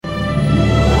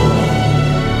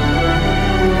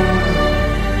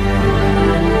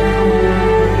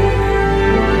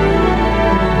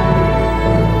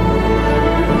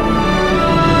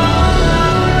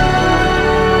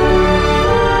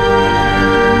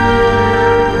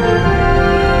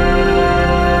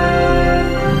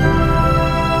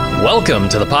Welcome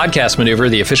to the Podcast Maneuver,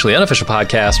 the officially unofficial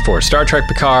podcast for Star Trek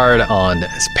Picard on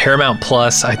Paramount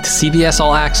Plus, CBS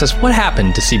All Access. What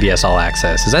happened to CBS All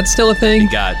Access? Is that still a thing?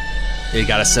 It got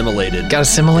assimilated. Got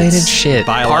assimilated? It's Shit.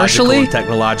 Biological Partially? and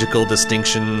technological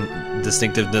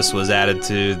distinctiveness was added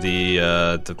to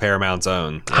the Paramount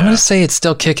Zone. Yeah. I'm going to say it's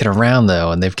still kicking around,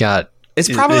 though, and they've got...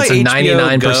 It's probably it's a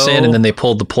HBO 99%, Go. and then they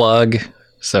pulled the plug.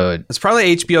 So It's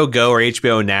probably HBO Go or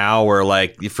HBO Now, where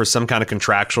like for some kind of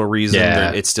contractual reason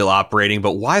it's still operating.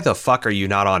 But why the fuck are you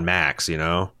not on Max? You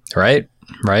know, right.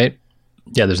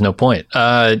 Yeah, there's no point.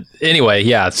 Anyway,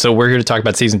 yeah. So we're here to talk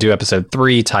about season 2, episode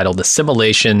 3, titled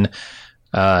 "Assimilation."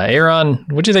 Aaron,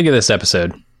 what'd you think of this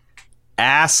episode?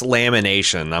 Ass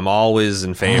lamination. I'm always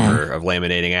in favor of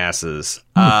laminating asses.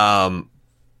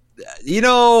 You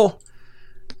know.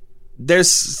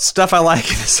 There's stuff I like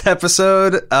in this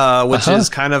episode, which is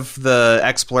kind of the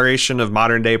exploration of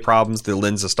modern day problems through the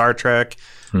lens of Star Trek,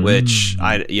 which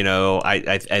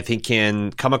I think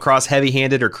can come across heavy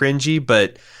handed or cringy,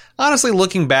 but honestly,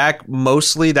 looking back,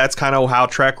 mostly that's kind of how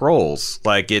Trek rolls.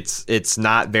 Like it's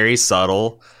not very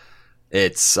subtle.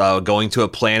 It's going to a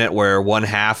planet where one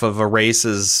half of a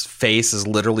race's face is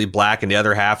literally black and the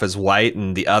other half is white,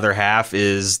 and the other half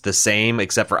is the same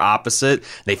except for opposite.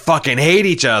 They fucking hate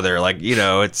each other. Like, you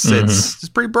know, it's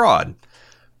pretty broad.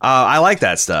 I like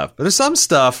that stuff. But there's some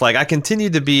stuff, like I continue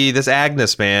to be this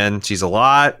Agnes, man. She's a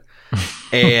lot.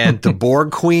 And the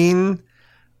Borg Queen,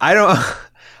 I don't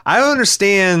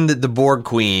understand the Borg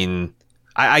Queen.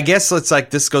 I guess it's like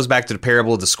this goes back to the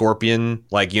parable of the scorpion.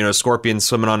 Like, you know, scorpion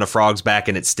swimming on the frog's back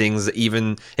and it stings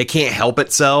it can't help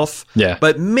itself. Yeah.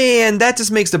 But man, that just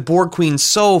makes the Borg Queen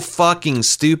so fucking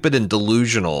stupid and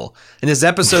delusional. In this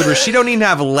episode where she don't even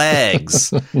have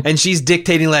legs and she's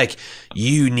dictating like,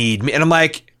 you need me. And I'm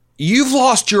like, you've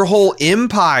lost your whole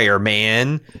empire,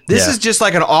 man. This is just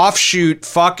like an offshoot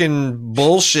fucking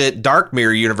bullshit Dark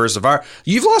Mirror universe of our.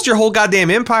 You've lost your whole goddamn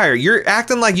empire. You're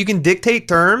acting like you can dictate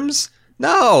terms.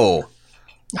 No.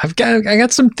 I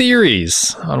got some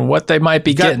theories on what they might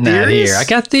be getting at here. I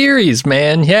got theories,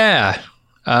 man. Yeah.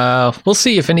 We'll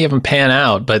see if any of them pan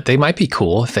out, but they might be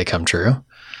cool if they come true.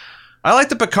 I like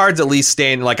the Picards at least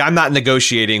staying like, I'm not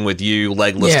negotiating with you,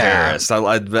 legless terrorist. I'm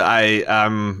glad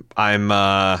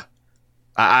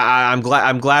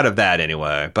of that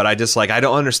anyway. But I just like, I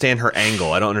don't understand her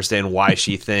angle. I don't understand why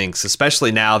she thinks,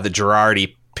 especially now that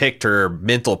Girardi picked her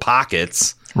mental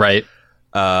pockets. Right.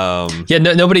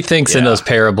 Nobody thinks in those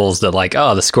parables that like,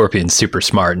 oh, the scorpion's super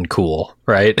smart and cool,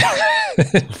 right?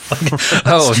 Like,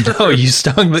 oh no, you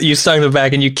stung the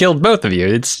back and you killed both of you.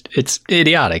 It's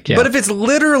idiotic. Yeah. But if it's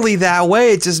literally that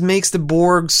way, it just makes the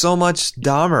Borg so much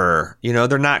dumber. You know,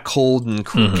 they're not cold and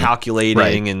calculating,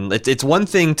 right. And it's one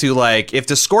thing to like, if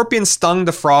the scorpion stung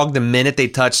the frog the minute they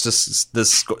touched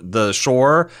the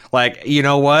shore, like, you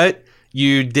know what?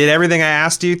 You did everything I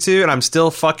asked you to, and I'm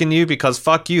still fucking you because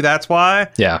fuck you, that's why.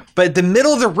 Yeah. But the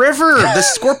middle of the river, the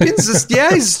scorpion's just,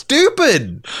 he's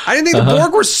stupid. I didn't think the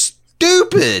Borg were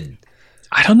stupid.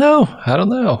 I don't know.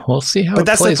 We'll see how it plays out. But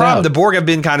that's the problem. The Borg have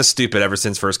been kind of stupid ever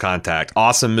since First Contact.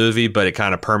 Awesome movie, but it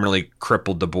kind of permanently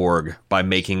crippled the Borg by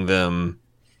making them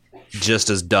just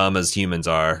as dumb as humans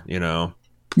are, you know?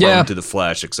 Prone to the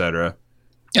flesh, etc.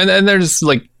 And then there's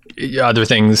like other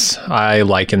things I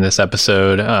like in this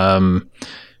episode, and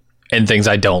things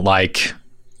I don't like.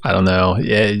 I don't know.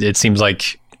 It seems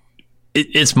like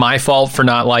it's my fault for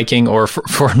not liking or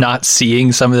for not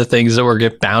seeing some of the things that were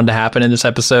bound to happen in this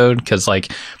episode. Because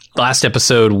like last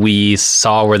episode, we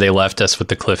saw where they left us with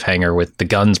the cliffhanger with the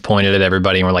guns pointed at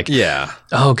everybody. And we're like,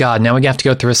 oh God, now we have to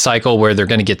go through a cycle where they're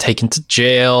going to get taken to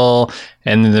jail.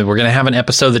 And then we're going to have an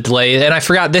episode that delays. And I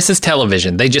forgot, this is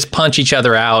television. They just punch each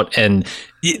other out. And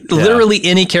literally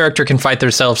any character can fight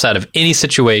themselves out of any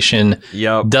situation.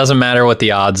 Yep. Doesn't matter what the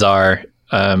odds are.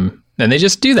 And they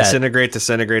just do that.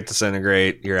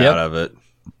 Disintegrate. You're out of it.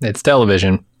 It's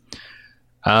television.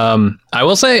 I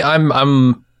will say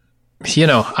I'm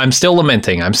still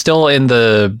lamenting. I'm still in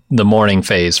the mourning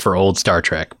phase for old Star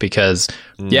Trek because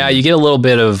you get a little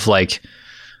bit of like,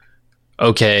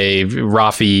 okay,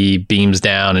 Rafi beams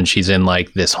down and she's in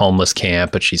like this homeless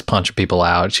camp, but she's punching people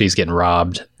out. She's getting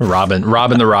robbing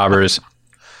the robbers.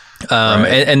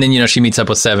 Right. And then, she meets up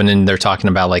with Seven and they're talking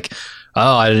about like,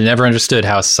 oh, I never understood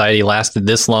how society lasted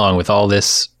this long with all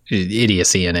this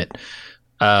idiocy in it.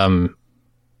 And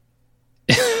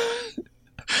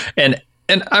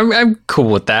I'm cool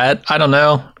with that. I don't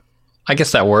know. I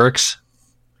guess that works.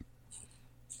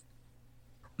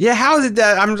 Yeah, how is it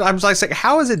that I'm like,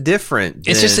 how is it different?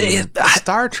 It's just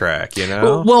Star Trek, you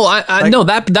know. Well, I know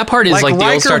that part is like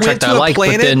the old Star Trek that I like,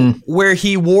 but then where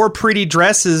he wore pretty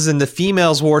dresses and the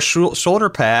females wore shoulder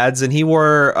pads and he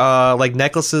wore like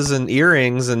necklaces and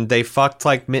earrings and they fucked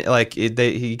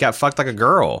he got fucked like a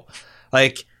girl,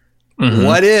 like. Mm-hmm.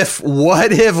 What if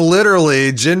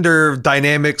literally gender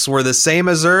dynamics were the same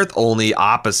as Earth, only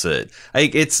opposite?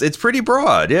 Like it's pretty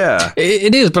broad, yeah.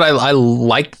 It is, but I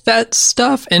like that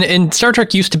stuff, and Star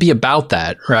Trek used to be about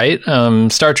that, right?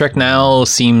 Star Trek now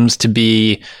seems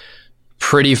to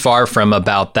pretty far from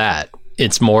about that.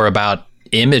 It's more about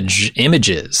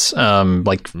images,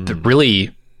 the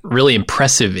really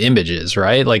impressive images,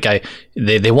 right? Like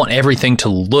they want everything to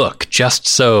look just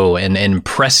so and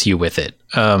impress you with it.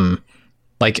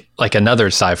 Like another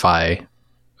sci-fi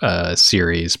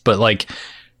series, but like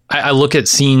I look at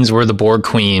scenes where the Borg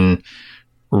Queen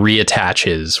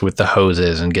reattaches with the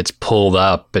hoses and gets pulled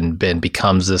up and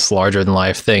becomes this larger than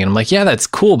life thing, and I'm like, yeah, that's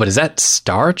cool, but is that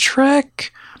Star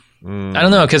Trek? I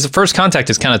don't know, because First Contact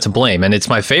is kind of to blame, and it's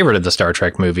my favorite of the Star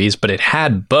Trek movies, but it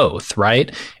had both, right?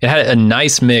 It had a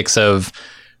nice mix of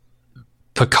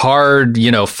Picard,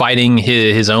 fighting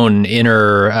his own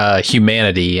inner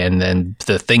humanity, and then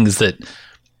the things that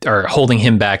are holding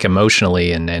him back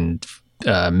emotionally and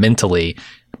mentally.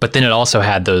 But then it also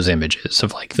had those images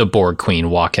of like the Borg Queen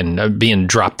being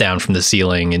dropped down from the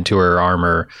ceiling into her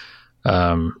armor,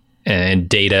 and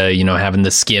Data, having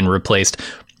the skin replaced.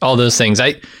 All those things.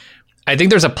 I think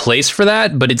there's a place for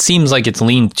that, but it seems like it's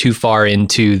leaned too far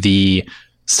into the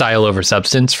style over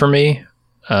substance for me.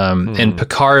 And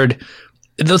Picard,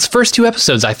 those first two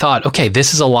episodes, I thought, okay,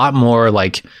 this is a lot more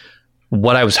like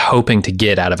what I was hoping to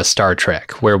get out of a Star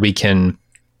Trek, where we can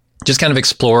just kind of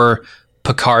explore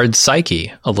Picard's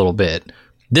psyche a little bit.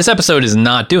 This episode is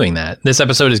not doing that. This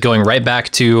episode is going right back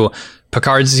to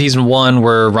Picard's season 1,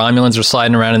 where Romulans are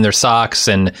sliding around in their socks,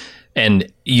 and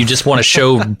you just want to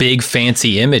show big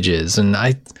fancy images, and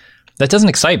that doesn't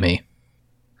excite me.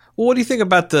 Well, what do you think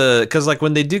about because like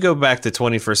when they do go back to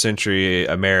 21st century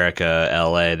America,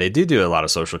 LA, they do a lot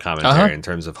of social commentary in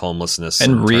terms of homelessness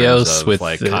and Rios with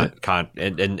like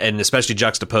and especially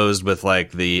juxtaposed with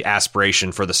like the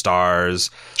aspiration for the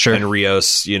stars, sure, and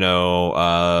Rios, being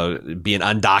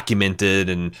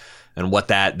undocumented and what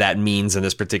that means in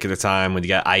this particular time when you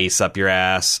got ice up your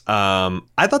ass.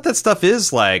 I thought that stuff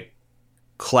is like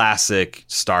classic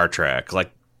Star Trek, like.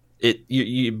 But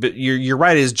you're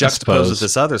right. It is juxtaposed with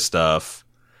this other stuff.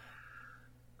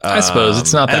 I suppose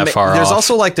it's not that far there's off.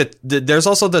 Also like there's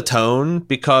also the tone,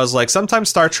 because like sometimes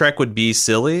Star Trek would be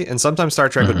silly and sometimes Star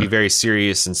Trek would be very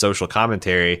serious and social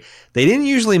commentary. They didn't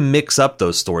usually mix up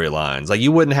those storylines. Like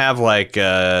you wouldn't have like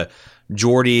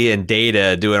Geordi and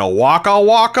Data doing a waka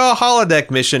waka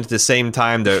holodeck mission at the same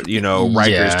time that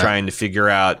Riker's trying to figure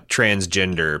out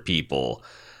transgender people.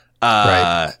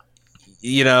 Right.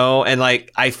 And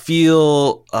like I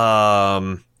feel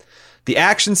the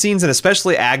action scenes, and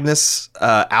especially Agnes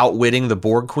outwitting the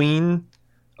Borg Queen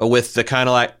with the kind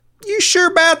of like, you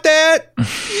sure about that?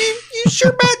 You sure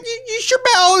about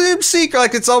all them secrets?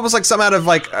 Like it's almost like some out of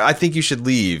like, I think you should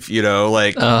leave.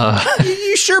 Like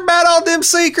you sure about all them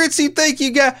secrets? You think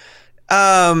you got?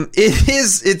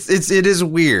 It is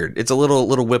weird. It's a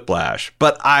little whiplash,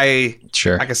 but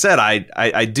sure, like I said,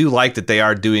 I do like that they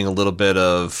are doing a little bit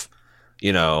of.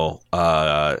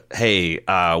 Hey,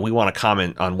 we want to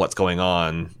comment on what's going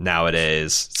on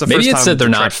nowadays. It's the maybe first it's time that they're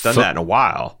not done that in a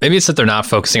while. Maybe it's that they're not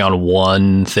focusing on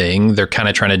one thing. They're kind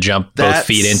of trying to jump both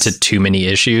feet into too many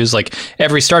issues. Like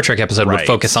every Star Trek episode would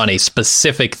focus on a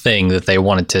specific thing that they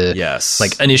wanted to,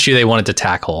 like an issue they wanted to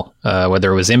tackle,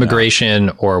 whether it was immigration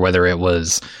or whether it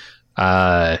was,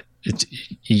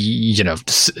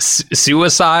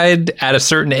 suicide at a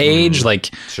certain age, like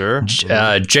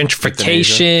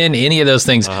gentrification, any of those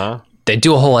things. They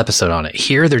do a whole episode on it.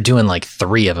 Here they're doing like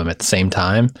 3 of them at the same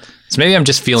time. So maybe I'm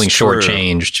just feeling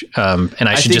shortchanged, and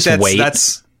I should just wait.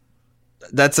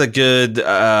 That's a good.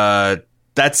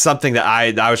 That's something that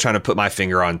I was trying to put my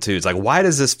finger on too. It's like, why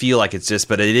does this feel like it's just?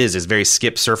 But it's very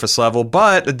skip surface level.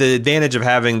 But the advantage of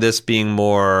having this being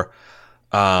more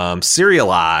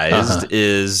serialized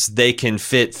is they can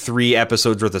fit 3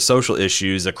 episodes worth of social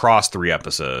issues across 3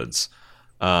 episodes.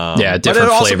 Different but it'd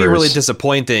also flavors. be really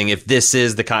disappointing if this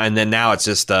is the kind, and then now it's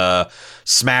just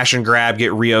smash and grab,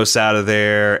 get Rios out of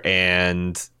there,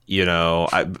 and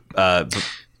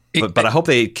but I hope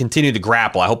they continue to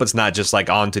grapple. I hope it's not just like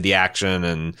onto the action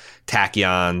and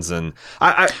tachyons and.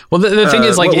 The thing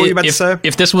is, like, what were you about to say?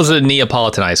 If this was a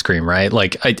Neapolitan ice cream, right?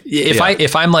 Like,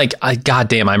 if I'm like,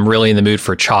 goddamn, I'm really in the mood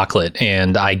for chocolate,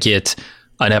 and I get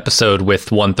an episode with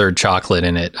 1/3 chocolate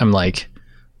in it, I'm like,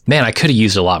 man, I could have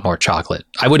used a lot more chocolate.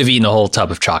 I would have eaten a whole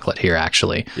tub of chocolate here,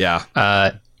 actually. Yeah.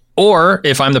 Or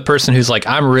if I'm the person who's like,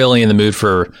 I'm really in the mood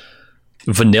for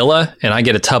vanilla and I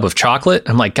get a tub of chocolate,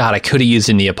 I'm like, God, I could have used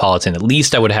a Neapolitan. At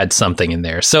least I would have had something in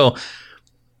there. So,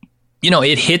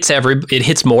 it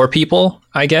hits more people,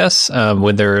 I guess,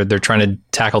 when they're trying to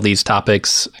tackle these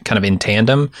topics kind of in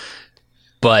tandem.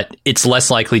 But it's less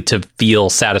likely to feel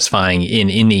satisfying in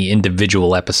any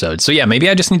individual episode. So yeah, maybe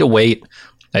I just need to wait.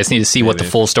 I just need to see what the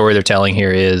full story they're telling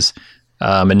here is,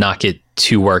 and not get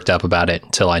too worked up about it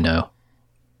until I know.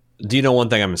 Do you know one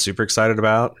thing I'm super excited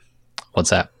about? What's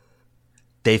that?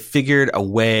 They figured a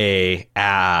way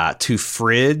to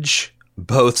fridge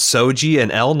both Soji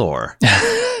and Elnor.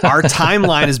 Our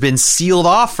timeline has been sealed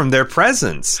off from their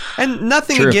presence. And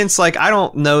nothing against, like, I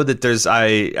don't know that there's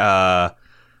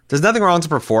nothing wrong with the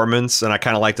performance, and I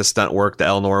kind of like the stunt work that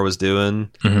Elnor was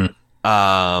doing.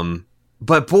 Mm-hmm.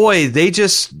 But boy, they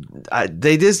just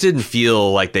didn't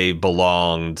feel like they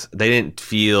belonged. They didn't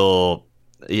feel,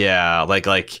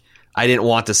 like I didn't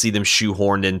want to see them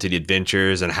shoehorned into the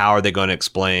adventures. And how are they going to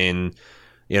explain?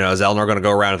 Is Elnor going to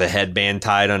go around with a headband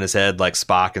tied on his head like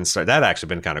Spock and start? That actually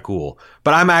been kind of cool.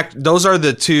 But those are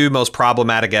the two most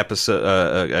problematic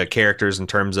characters in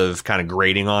terms of kind of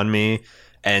grating on me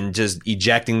and just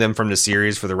ejecting them from the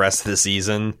series for the rest of the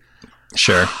season.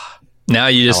 Sure. Now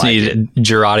you just need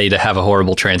Jurati to have a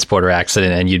horrible transporter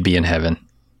accident and you'd be in heaven.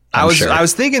 I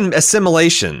was thinking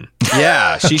assimilation.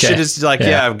 Yeah, she should just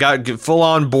got full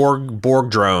on Borg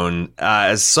drone.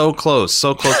 Is so close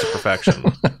to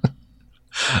perfection.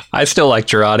 I still like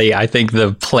Jurati. I think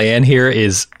the plan here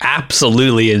is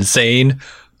absolutely insane,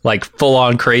 like full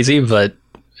on crazy. But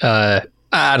I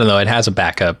don't know. It has a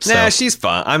backup. So. Nah, she's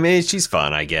fun. I mean, she's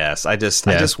fun. I guess. I just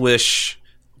wish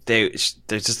there's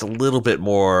just a little bit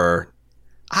more.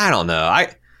 I don't know.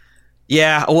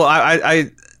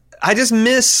 I just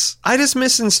miss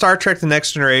in Star Trek: The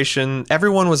Next Generation.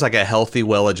 Everyone was like a healthy,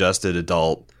 well-adjusted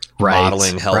adult,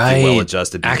 modeling healthy,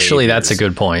 well-adjusted behaviors. Actually, that's a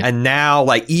good point. And now,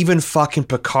 like, even fucking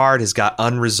Picard has got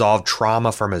unresolved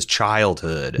trauma from his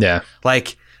childhood. Yeah,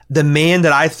 like the man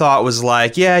that I thought was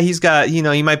like, he's got,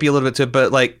 he might be a little bit to it,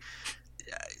 but like,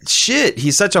 shit,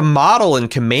 he's such a model in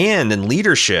command and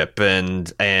leadership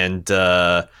and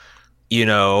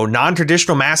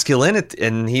non-traditional masculinity,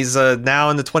 and he's now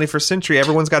in the 21st century.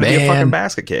 Everyone's got to be a fucking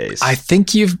basket case. I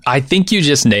think you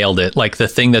just nailed it. Like, the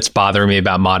thing that's bothering me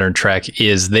about modern Trek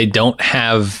is they don't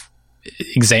have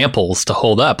examples to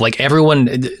hold up. Like, everyone,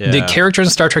 the characters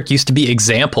in Star Trek used to be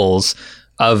examples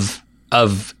of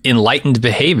enlightened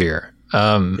behavior.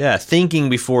 Thinking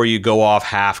before you go off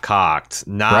half-cocked,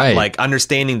 not like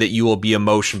understanding that you will be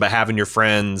emotional, but having your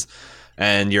friends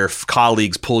and your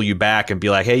colleagues pull you back and be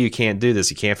like, hey, you can't do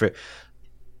this. You can't.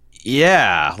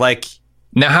 Like,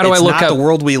 now how do I look at the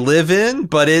world we live in,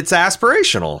 but it's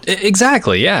aspirational.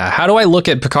 Exactly. Yeah. How do I look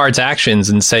at Picard's actions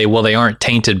and say, well, they aren't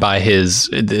tainted by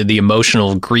the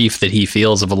emotional grief that he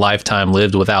feels of a lifetime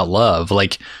lived without love?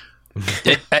 Like,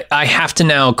 I have to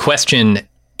now question,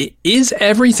 is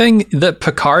everything that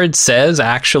Picard says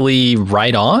actually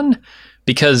right on?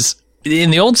 Because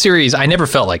in the old series, I never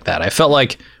felt like that. I felt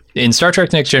like in Star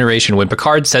Trek Next Generation, when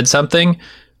Picard said something,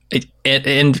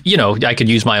 and I could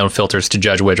use my own filters to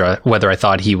judge whether I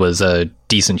thought he was a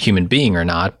decent human being or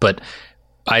not, but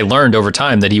I learned over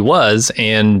time that he was,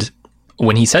 and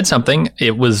when he said something,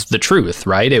 it was the truth,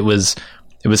 right? It was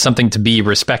something to be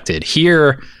respected.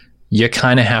 Here, you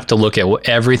kind of have to look at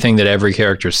everything that every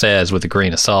character says with a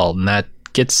grain of salt, and that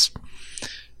gets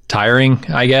tiring,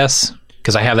 I guess,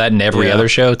 because I have that in every other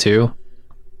show too.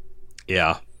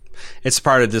 Yeah. It's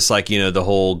part of this, like, the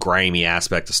whole grimy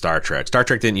aspect of Star Trek. Star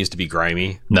Trek didn't used to be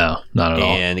grimy. No, not at all.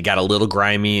 And it got a little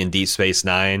grimy in Deep Space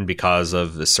Nine because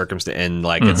of the circumstance. And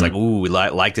like, it's like, ooh, we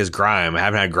like this grime. I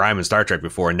haven't had grime in Star Trek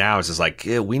before. And now it's just like,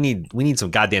 we need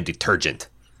some goddamn detergent.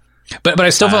 But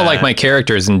I still felt like my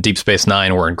characters in Deep Space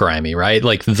Nine weren't grimy, right?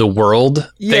 Like the world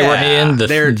they were in,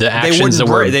 the actions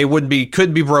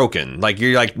couldn't be broken. Like,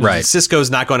 you're like, Sisko's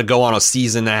not going to go on a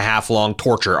season and a half long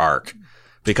torture arc.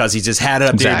 Because he's just had it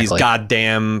up there, these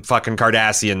goddamn fucking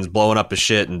Cardassians blowing up his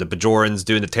shit and the Bajorans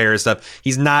doing the terrorist stuff.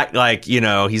 He's not like,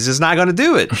 he's just not going to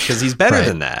do it because he's better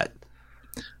than that.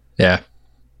 Yeah.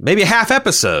 Maybe a half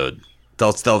episode.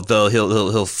 He'll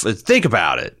think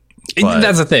about it. But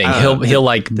that's the thing. He'll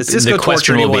like the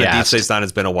question will be asked. Deep Space Nine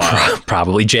has been a while.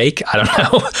 Probably Jake. I don't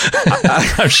know.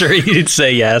 I'm sure he'd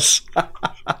say yes.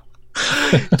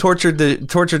 Tortured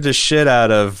the shit out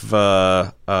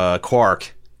of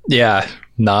Quark. Yeah.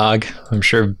 Nog. I'm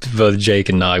sure both Jake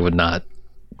and Nog would not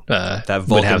that Vulcan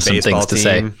would have some things to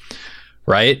say.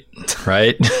 Right?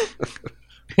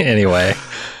 Anyway.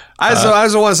 I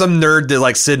just want some nerd to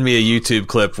like send me a YouTube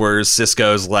clip where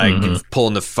Cisco's like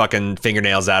pulling the fucking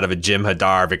fingernails out of a Jim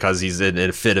Hadar because he's in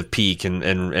a fit of pique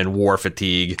and war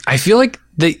fatigue. I feel like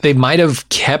they might have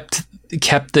kept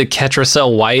the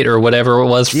Ketracel White or whatever it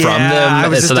was from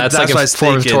them, so that's like a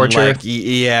form of torture. Like,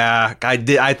 yeah, I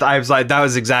did. I was like, that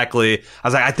was exactly. I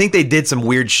was like, I think they did some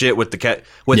weird shit with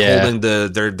holding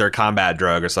their combat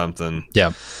drug or something.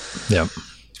 Yeah.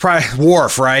 It's probably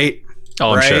Worf, right?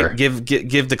 Oh, I'm right? sure. Give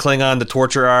the Klingon the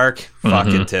torture arc.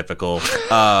 Fucking typical.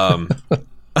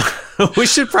 We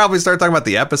should probably start talking about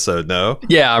the episode, no?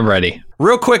 Yeah, I'm ready.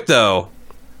 Real quick though,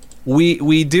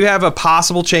 we do have a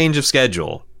possible change of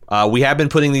schedule. We have been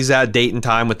putting these out date and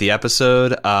time with the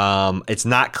episode. It's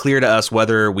not clear to us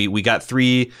whether we got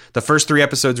the first 3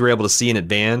 episodes we were able to see in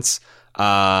advance.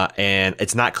 And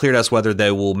it's not clear to us whether they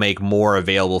will make more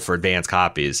available for advanced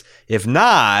copies. If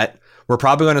not, we're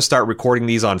probably going to start recording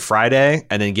these on Friday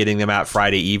and then getting them out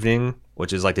Friday evening,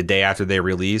 which is like the day after they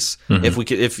release. If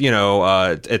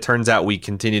it turns out we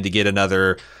continue to get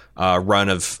another run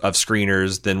of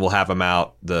screeners, then we'll have them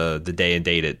out the day and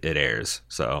date it airs.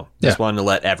 So just wanted to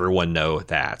let everyone know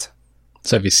that.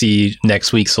 So if you see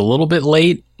next week's a little bit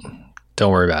late,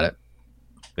 don't worry about it.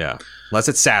 Yeah. Unless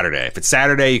it's Saturday. If it's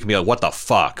Saturday, you can be like, what the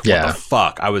fuck? What the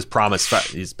fuck? I was promised.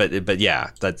 But yeah,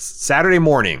 that's Saturday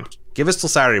morning. Give us till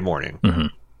Saturday morning. All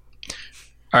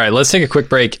right, let's take a quick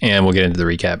break and we'll get into the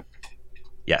recap.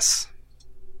 Yes.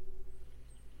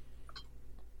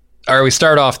 All right, we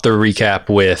start off the recap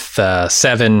with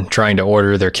Seven trying to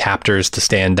order their captors to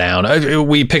stand down.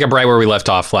 We pick up right where we left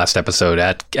off last episode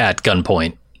at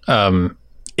gunpoint.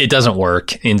 It doesn't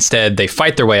work. Instead, they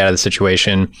fight their way out of the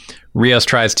situation. Rios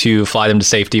tries to fly them to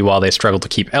safety while they struggle to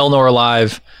keep Elnor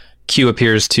alive. Q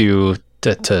appears to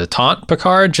taunt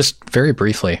Picard just very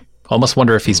briefly. Almost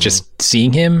wonder if he's just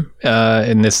seeing him,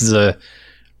 and this is a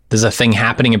thing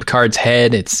happening in Picard's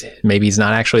head. Maybe he's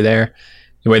not actually there.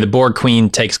 Anyway, the Borg Queen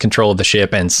takes control of the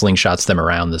ship and slingshots them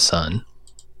around the sun.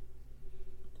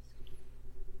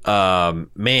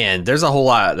 Man, there's a whole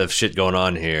lot of shit going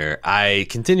on here. I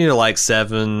continue to like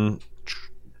Seven,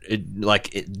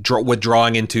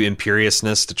 withdrawing into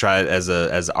imperiousness to try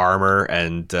as armor,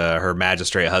 and her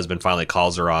magistrate husband finally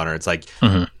calls her on her. It's like,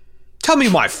 tell me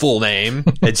my full name,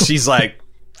 and she's like,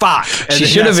 fuck. And she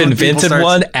should have invented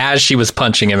one as she was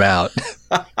punching him out.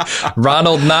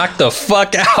 Ronald, knock the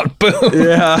fuck out. Boom.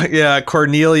 Yeah.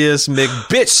 Cornelius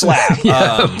McBitch slap.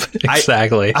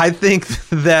 Exactly. I think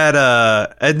that,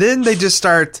 and then they just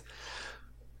start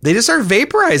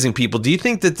vaporizing people. Do you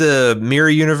think that the Mirror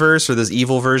Universe or this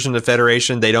evil version of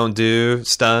Federation, they don't do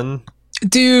stun?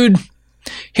 Dude,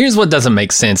 here's what doesn't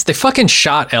make sense. They fucking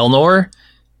shot Elnor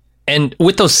and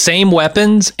with those same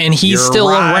weapons, and he's still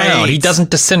around. He doesn't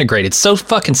disintegrate. It's so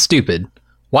fucking stupid.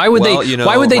 Why would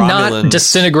they not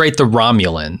disintegrate the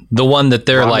Romulan? The one that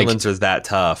they're Romulans are that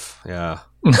tough. Yeah.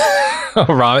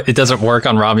 It doesn't work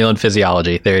on Romulan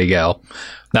physiology. There you go.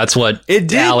 That's what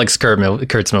Alex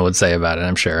Kurtzman would say about it,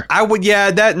 I'm sure. I would,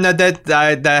 yeah.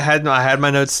 I had my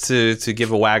notes to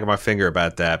give a wag of my finger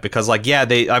about that because,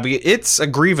 it's a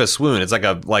grievous wound. It's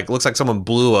looks like someone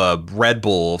blew a Red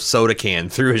Bull soda can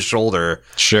through his shoulder.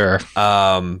 Sure.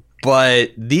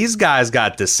 But these guys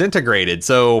got disintegrated.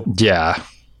 So yeah.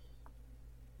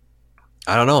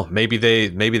 I don't know. Maybe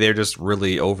they're just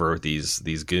really over these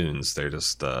goons. They're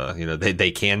just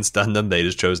they can stun them. They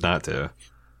just chose not to.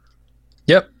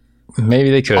 Yep.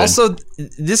 Maybe they could. Also,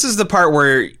 this is the part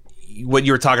where what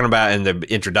you were talking about in the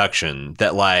introduction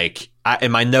that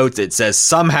in my notes it says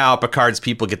somehow Picard's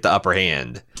people get the upper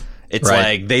hand. It's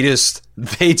like they just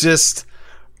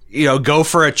go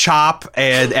for a chop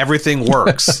and everything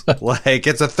works.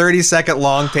 It's a 30-second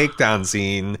long takedown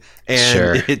scene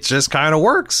and it just kind of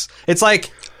works. It's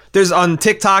like there's on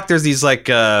TikTok, there's these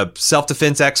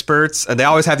self-defense experts, and they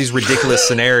always have these ridiculous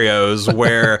scenarios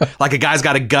where a guy's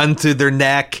got a gun to their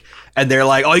neck and they're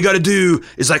like, all you got to do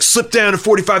is slip down a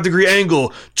 45-degree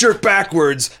angle, jerk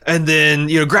backwards, and then,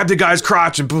 grab the guy's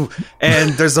crotch and boom.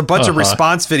 And there's a bunch of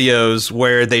response videos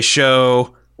where they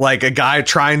show a guy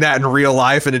trying that in real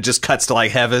life and it just cuts to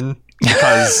heaven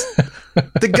because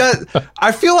the gun.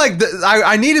 I feel like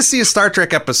I need to see a Star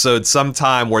Trek episode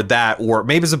sometime where or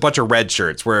maybe it's a bunch of red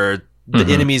shirts where the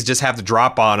enemies just have to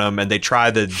drop on them and they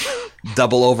try the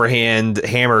double overhand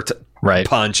hammer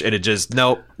punch and it just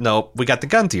nope, we got the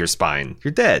gun to your spine,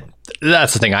 you're dead.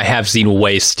 That's the thing. I have seen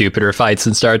way stupider fights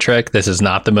in Star Trek. This is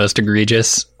not the most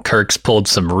egregious. Kirk's pulled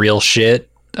some real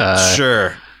shit.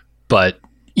 Sure, but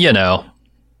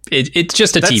it's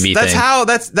just a TV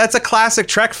thing. That's a classic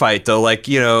Trek fight, though.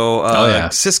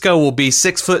 Cisco will be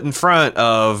 6 foot in front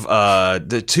of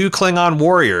the 2 Klingon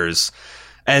warriors,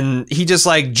 and he just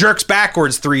like jerks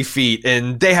backwards 3 feet,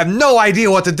 and they have no idea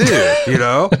what to do.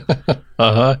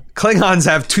 Klingons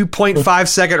have 2.5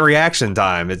 second reaction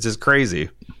time. It's just crazy.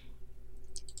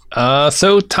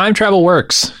 So time travel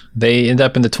works. They end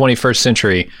up in the 21st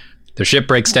century. Their ship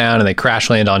breaks down and they crash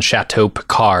land on Chateau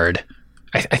Picard.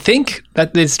 I think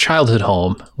that is childhood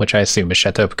home, which I assume is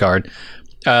Chateau Picard.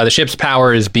 The ship's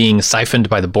power is being siphoned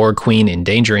by the Borg Queen,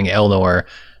 endangering Elnor,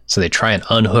 so they try and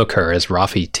unhook her as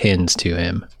Raffi tends to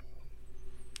him.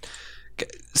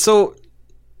 So,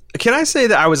 can I say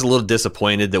that I was a little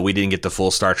disappointed that we didn't get the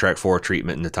full Star Trek 4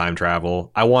 treatment in the time travel?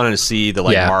 I wanted to see the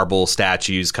marble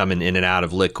statues coming in and out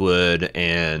of liquid,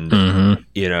 and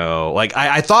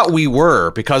I thought we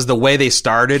were, because the way they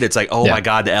started, it's like, oh my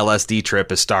god, the LSD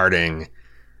trip is starting,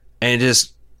 and it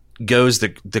just goes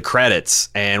the credits,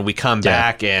 and we come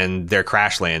back and they're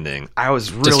crash landing. I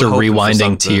was really just a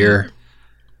rewinding tear.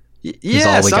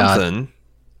 Yeah, something.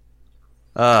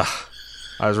 I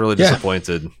was really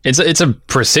disappointed. It's a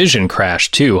precision crash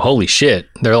too. Holy shit.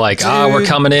 They're like, we're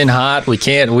coming in hot. We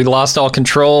lost all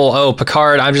control. Oh,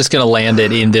 Picard, I'm just going to land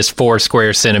it in this 4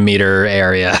 square centimeter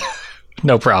area.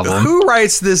 No problem. Who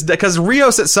writes this? Because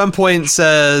Rios at some point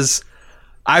says,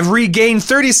 I've regained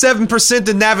 37%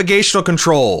 in navigational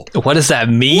control. What does that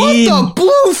mean? What the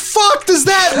blue fuck does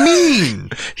that mean?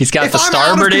 He's got the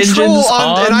starboard engines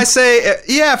on. And I say,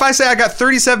 if I say I got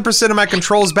 37% of my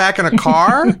controls back in a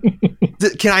car,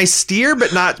 can I steer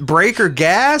but not brake or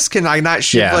gas? Can I not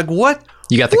shift? Yeah. Like, what?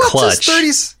 You got the clutch,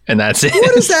 and that's it.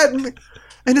 What does that mean?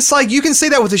 And it's like, you can say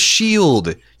that with a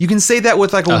shield. You can say that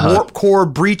with like a warp core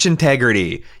breach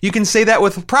integrity. You can say that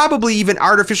with probably even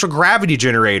artificial gravity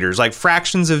generators, like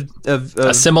fractions of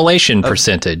assimilation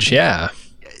percentage. Yeah.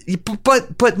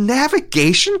 But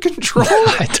navigation control?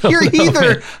 You're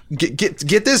either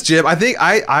get this, Jim. I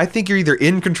think you're either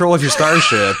in control of your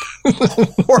starship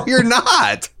or you're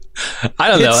not. I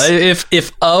don't know.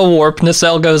 If a warp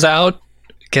nacelle goes out,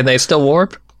 can they still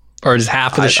warp? Or does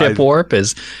half of the ship warp?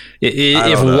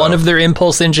 If one of their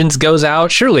impulse engines goes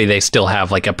out, surely they still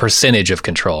have like a percentage of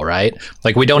control, right?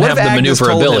 Like we don't have the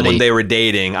maneuverability. Told him when they were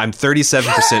dating, I'm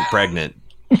 37% pregnant.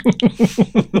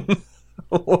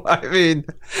 I mean,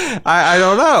 I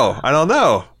don't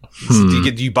know.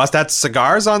 Do you bust out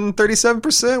cigars on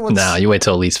 37%? No, you wait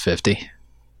till at least 50.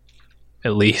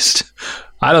 At least.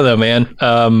 I don't know, man.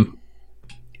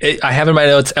 I have in my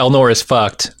notes, Elnor is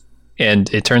fucked.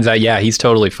 And it turns out, he's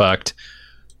totally fucked.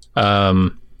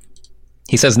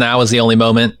 He says now is the only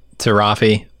moment to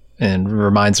Raffi and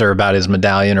reminds her about his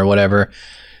medallion or whatever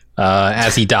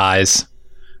as he dies.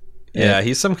 Yeah,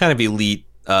 he's some kind of elite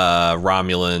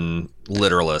Romulan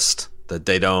literalist that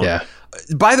they don't... Yeah.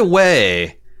 By the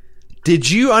way, did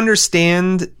you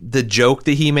understand the joke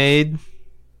that he made?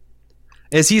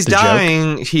 As he's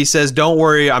dying, he says, "Don't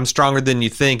worry, I'm stronger than you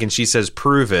think," and she says,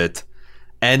 "Prove it."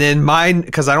 And then mine,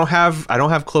 because I don't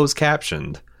have closed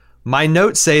captioned, my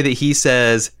notes say that he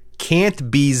says, "Can't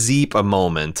be Zeep a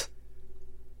moment."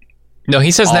 No,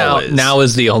 he says now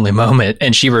is the only moment,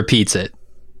 and she repeats it.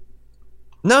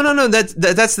 No.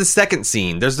 That's the second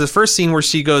scene. There's the first scene where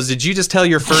she goes, "Did you just tell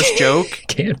your first joke?"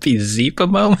 Can't be Zeep a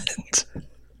moment.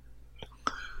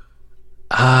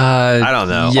 I don't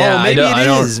know. Yeah, maybe it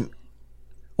is.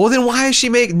 Well, then why is she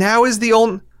now is the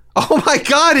only... Oh my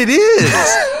god, it is!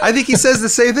 I think he says the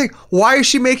same thing. Why is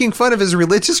she making fun of his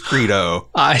religious credo?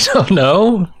 I don't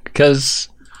know, because...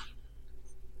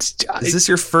 Is this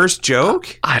your first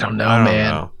joke? I don't know,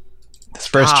 man. His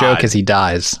first joke is he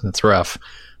dies. That's rough.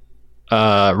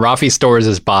 Raffi stores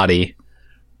his body,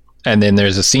 and then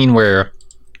there's a scene where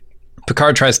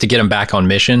Picard tries to get him back on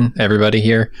mission, everybody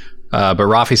here, but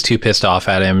Raffi's too pissed off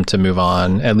at him to move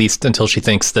on, at least until she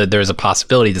thinks that there's a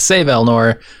possibility to save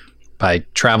Elnor by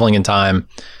traveling in time.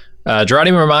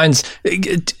 Jurati reminds,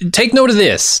 take note of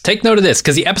this,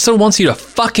 because the episode wants you to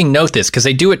fucking note this, because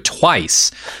they do it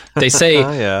twice. They say,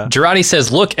 Jurati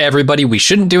says, "Look, everybody, we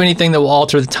shouldn't do anything that will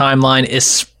alter the timeline,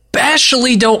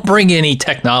 especially don't bring any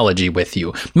technology with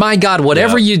you. My God,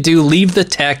 whatever you do, leave the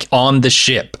tech on the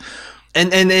ship." And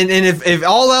if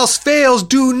all else fails,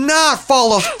 do not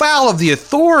fall afoul of the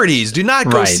authorities. Do not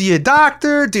go see a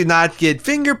doctor. Do not get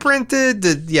fingerprinted.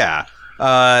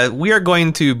 We are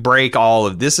going to break all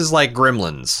of this. Is like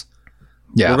Gremlins.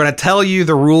 Yeah, we're going to tell you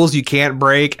the rules you can't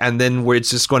break, and then it's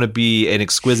just going to be an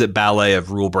exquisite ballet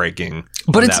of rule breaking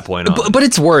from that point on. But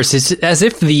it's worse. It's as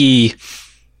if the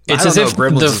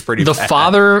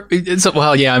father.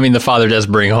 The father does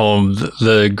bring home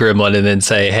the gremlin and then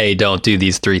say, "Hey, don't do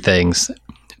these 3 things."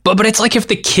 But it's like if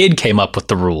the kid came up with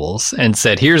the rules and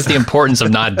said, here's the importance of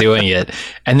not doing it.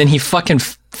 And then he fucking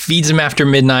feeds him after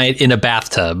midnight in a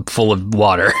bathtub full of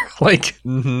water. Like,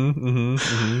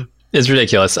 it's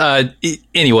ridiculous.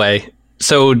 Anyway,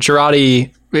 so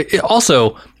Jurati,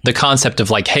 also the concept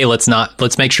of like, hey, let's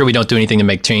make sure we don't do anything to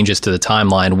make changes to the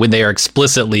timeline when they are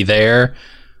explicitly there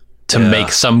to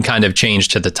make some kind of change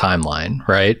to the timeline,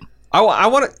 right? I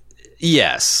want to.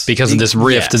 Yes. Because of this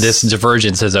rift, this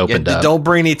divergence has opened up. Don't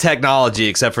bring any technology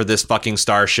except for this fucking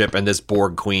starship and this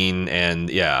Borg Queen. And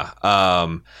I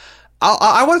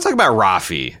want to talk about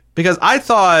Rafi because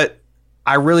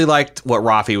I really liked what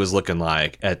Rafi was looking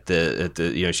like at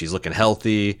the she's looking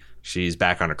healthy. She's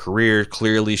back on her career.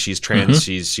 Clearly she's trans.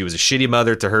 She was a shitty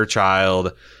mother to her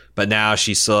child. But now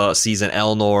she sees in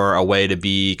Elnor a way to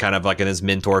be kind of like in his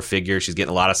mentor figure. She's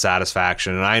getting a lot of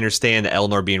satisfaction. And I understand that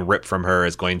Elnor being ripped from her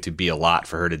is going to be a lot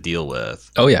for her to deal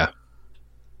with. Oh, yeah.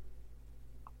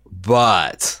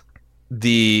 But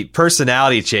the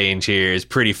personality change here is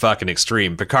pretty fucking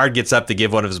extreme. Picard gets up to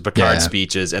give one of his Picard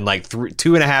speeches, and like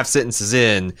 2.5 sentences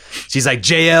in, she's like,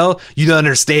 JL, you don't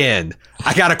understand.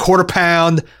 I got a 1/4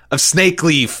 pound of snake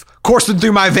leaf coursing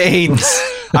through my veins.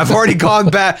 I've already gone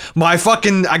back.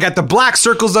 I got the black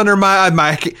circles under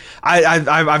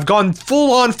I've gone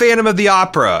full on Phantom of the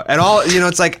Opera and all.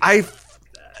 It's like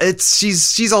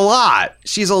she's a lot.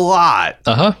 She's a lot.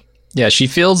 Yeah, she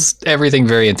feels everything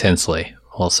very intensely.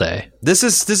 We'll say this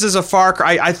is a far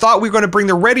cry. I thought we were going to bring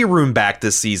the Ready Room back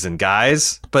this season,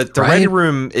 guys, but the Ready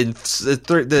Room in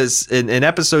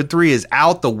episode 3 is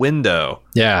out the window.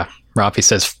 Yeah, Rafi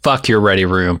says, "Fuck your Ready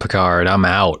Room, Picard. I'm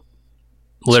out."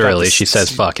 Literally, she says,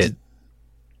 "Fuck it."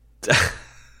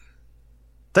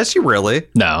 Does she really?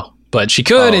 No, but she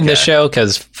could in this show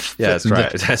because that's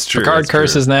right. That's true. Picard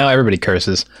curses now. Everybody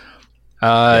curses.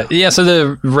 So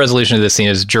the resolution of this scene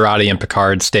is Jurati and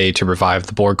Picard stay to revive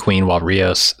the Borg Queen while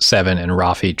Rios, Seven, and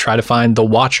Rafi try to find the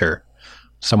Watcher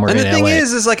somewhere in LA. And the thing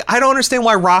is like, I don't understand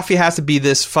why Rafi has to be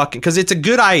this fucking... Because it's a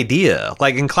good idea.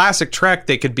 Like, in classic Trek,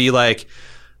 they could be like...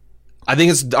 I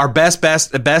think it's our best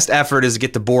effort is to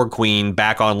get the Borg Queen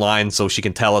back online so she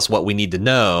can tell us what we need to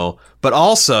know. But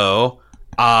also...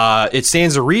 it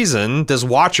stands to reason this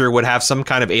Watcher would have some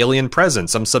kind of alien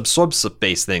presence, some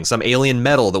subspace thing, some alien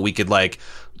metal that we could like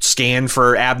scan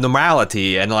for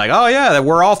abnormality and like, oh yeah,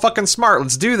 we're all fucking smart.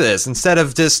 Let's do this instead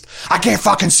of just, I can't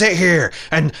fucking sit here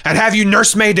and have you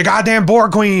nursemaid the goddamn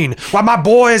Borg Queen while my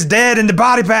boy is dead in the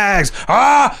body bags.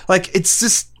 Like it's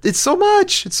so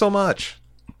much. It's so much.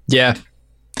 Yeah.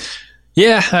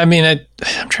 Yeah. I mean,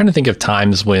 I'm trying to think of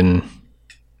times when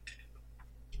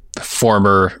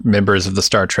former members of the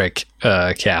Star Trek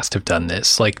cast have done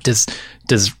this. Like, does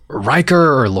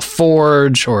Riker or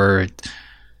LaForge or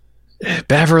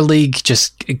Beverly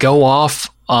just go off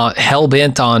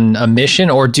hell-bent on a mission,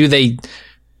 or do they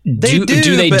do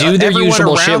their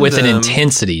usual shit with an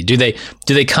intensity? Do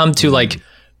they come to like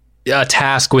a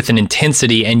task with an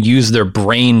intensity and use their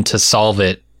brain to solve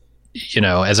it,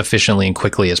 as efficiently and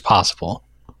quickly as possible?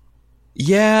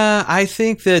 Yeah, I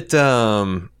think that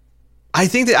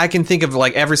I can think of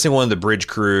like every single one of the bridge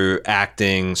crew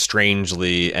acting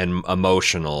strangely and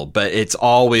emotional, but it's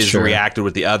always reacted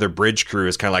with the other bridge crew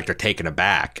as kind of like they're taken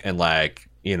aback and like,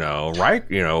 right?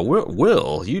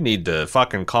 Will, you need to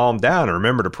fucking calm down and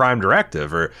remember the prime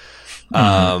directive. Or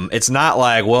it's not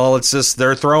like, well, it's just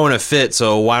they're throwing a fit,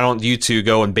 so why don't you two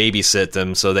go and babysit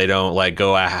them so they don't like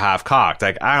go half cocked?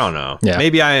 Like, I don't know. Yeah.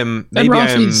 Maybe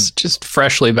Rafi's just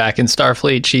freshly back in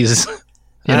Starfleet. She's...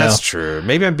 That's true.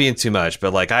 Maybe I'm being too much,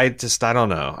 but like I don't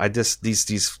know. I just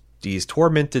these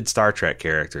tormented Star Trek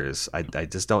characters. I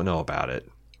just don't know about it.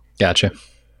 Gotcha.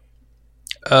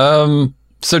 So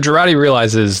Jurati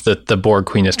realizes that the Borg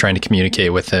Queen is trying to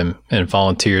communicate with him and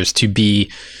volunteers to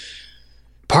be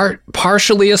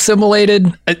partially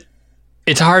assimilated.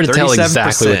 It's hard to tell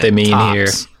exactly what they mean tops. Here.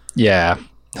 Yeah,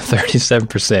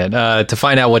 37%. To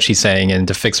find out what she's saying and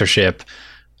to fix her ship,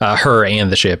 her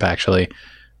and the ship actually.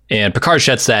 And Picard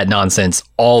shuts that nonsense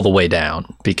all the way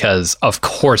down because, of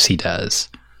course, he does.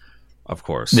 Of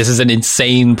course. This is an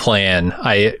insane plan.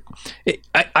 I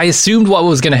assumed what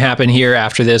was going to happen here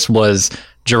after this was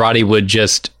Jurati would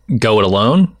just go it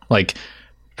alone. Like,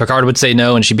 Picard would say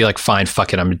no, and she'd be like, fine,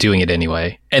 fuck it, I'm doing it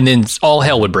anyway. And then all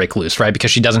hell would break loose, right?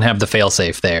 Because she doesn't have the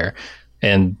failsafe there.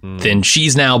 And then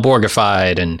she's now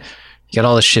Borgified, and you got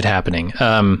all this shit happening.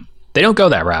 They don't go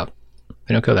that route.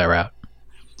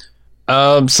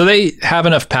 So they have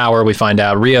enough power, we find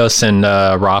out. Rios and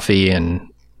Rafi and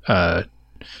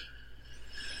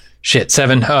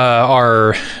Seven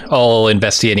are all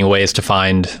investigating ways to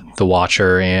find the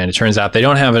Watcher, and it turns out they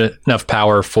don't have enough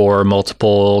power for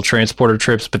multiple transporter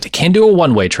trips, but they can do a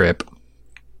one-way trip.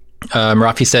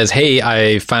 Rafi says, hey,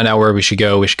 I found out where we should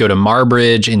go. We should go to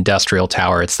Marbridge Industrial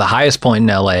Tower. It's the highest point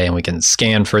in LA, and we can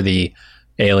scan for the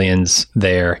aliens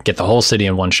there, get the whole city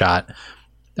in one shot.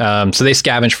 So they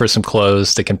scavenge for some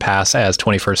clothes that can pass as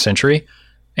 21st century,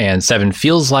 and Seven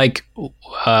feels what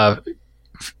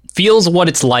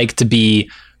it's like to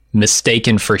be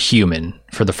mistaken for human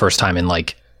for the first time in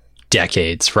like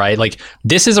decades, right? Like,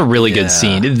 this is a really good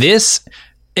scene. This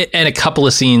and a couple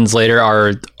of scenes later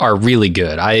are really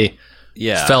good. I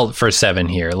felt for Seven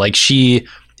here. Like, she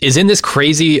is in this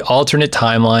crazy alternate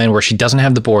timeline where she doesn't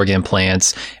have the Borg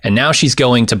implants, and now she's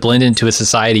going to blend into a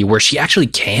society where she actually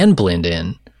can blend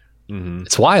in. Mm-hmm.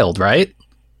 It's wild, right?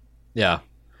 Yeah.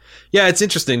 Yeah, it's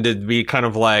interesting to be kind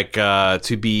of like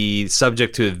to be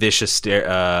subject to a vicious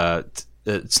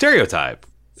stereotype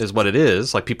is what it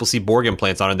is. Like, people see Borg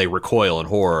implants on and they recoil in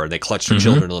horror, and they clutch their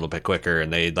children a little bit quicker,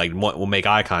 and they like will make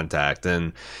eye contact.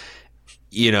 And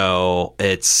you know,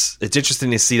 it's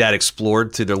interesting to see that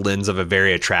explored through the lens of a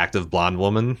very attractive blonde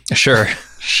woman. Sure.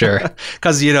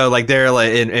 Because you know, like they're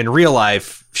like in real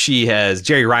life,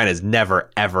 Jeri Ryan has never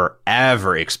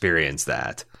ever experienced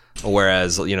that.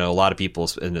 Whereas, you know, a lot of people,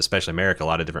 and especially America, a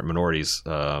lot of different minorities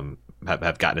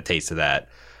have gotten a taste of that.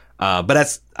 But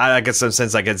that's, I guess, in a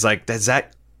sense, like, it's like, is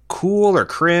that cool or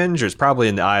cringe? Or it's probably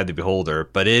in the eye of the beholder.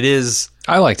 But it is.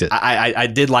 I liked it. I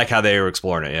did like how they were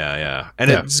exploring it. Yeah.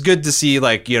 And it's good to see,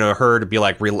 like, you know, her to be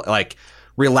like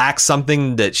relax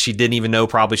something that she didn't even know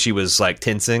probably she was like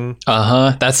tensing.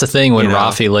 That's the thing when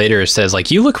Rafi later says,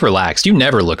 like, you look relaxed. You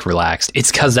never look relaxed.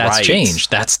 It's because that's changed.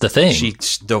 That's the thing.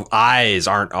 The eyes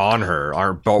aren't on her,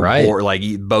 aren't like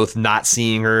both not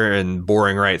seeing her and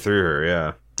boring right through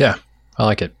her. Yeah, I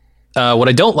like it. What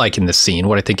I don't like in this scene,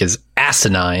 what I think is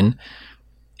asinine,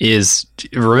 is,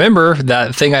 remember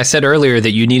that thing I said earlier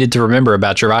that you needed to remember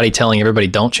about Jurati telling everybody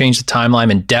don't change the timeline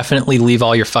and definitely leave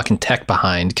all your fucking tech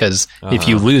behind, because if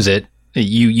you lose it,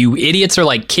 you idiots are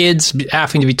like kids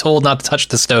having to be told not to touch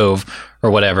the stove or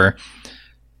whatever.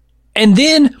 And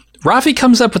then Rafi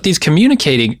comes up with these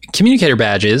communicator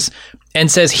badges and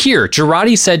says, here,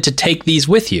 Jurati said to take these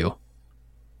with you.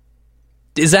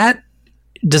 Does that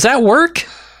work?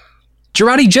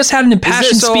 Jurati just had an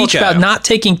impassioned speech about not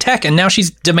taking tech, and now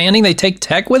she's demanding they take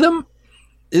tech with them?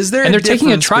 Is there? And they're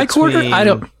taking a tricorder? I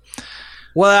don't.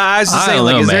 Well, I was just saying,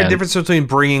 like, is there a difference between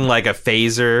bringing like a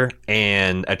phaser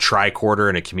and a tricorder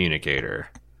and a communicator?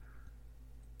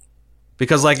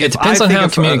 Because, like, it depends on how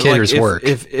communicators work.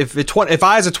 If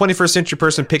I, as a 21st century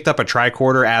person, picked up a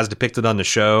tricorder as depicted on the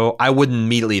show, I wouldn't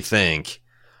immediately think,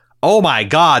 oh my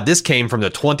God, this came from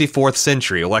the 24th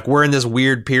century. Like, we're in this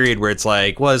weird period where it's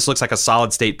like, well, this looks like a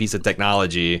solid state piece of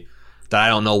technology that I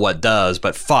don't know what does,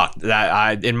 but fuck,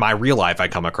 that in my real life, I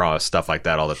come across stuff like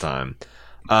that all the time.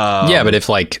 Yeah, but if,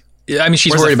 like, I mean,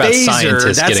 she's worried about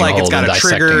scientists that's getting like, a hold it's got and a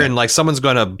trigger it. and like someone's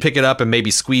going to pick it up and maybe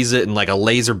squeeze it and like a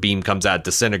laser beam comes out,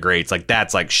 disintegrates. Like,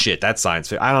 that's like shit. That's science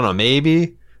fiction. I don't know.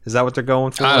 Maybe. Is that what they're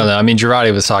going for? I don't know. I mean,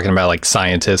 Jurati was talking about like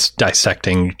scientists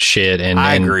dissecting shit and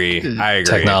I agree.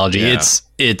 Technology. Yeah.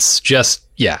 It's just,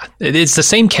 it's the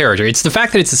same character. It's the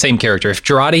fact that it's the same character. If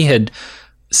Jurati had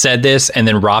said this and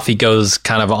then Rafi goes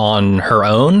kind of on her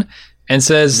own and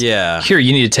says, here,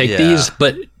 you need to take these.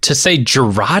 But to say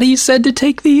Jurati said to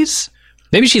take these,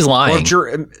 maybe she's lying.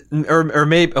 Or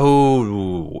maybe,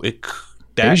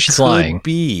 maybe she's lying.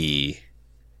 Be.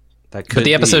 That could but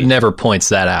the episode never points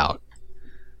that out.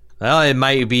 Well, it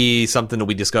might be something that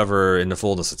we discover in the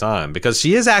fullness of time, because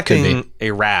she is acting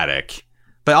erratic,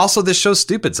 but also this show's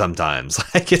stupid sometimes.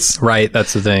 Like, it's right.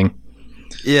 That's the thing.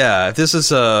 Yeah, if this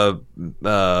is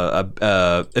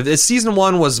if season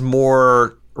 1 was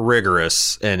more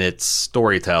rigorous in its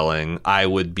storytelling, I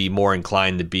would be more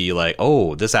inclined to be like,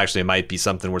 oh, this actually might be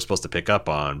something we're supposed to pick up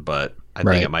on. But I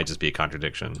think it might just be a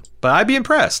contradiction. But I'd be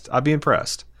impressed.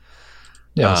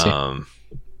 Yeah. We'll see.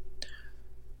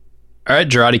 All right,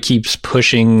 Jurati keeps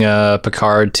pushing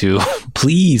Picard to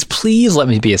please let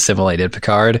me be assimilated,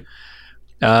 Picard.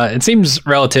 It seems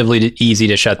relatively easy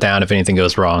to shut down if anything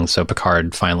goes wrong, so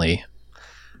Picard finally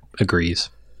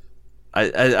agrees.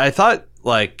 I thought,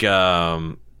 like,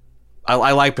 I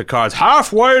like Picard's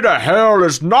halfway to hell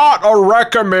is not a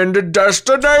recommended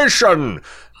destination.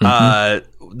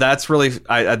 That's really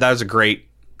that was a great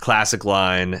classic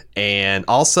line. And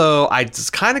also, I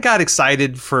just kind of got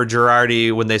excited for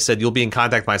Jurati when they said, you'll be in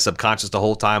contact with my subconscious the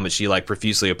whole time, and she like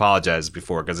profusely apologizes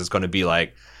before, because it's going to be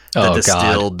like the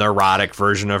distilled, neurotic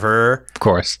version of her. Of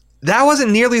course. That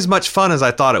wasn't nearly as much fun as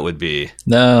I thought it would be.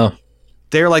 No.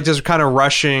 they're like just kind of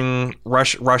rushing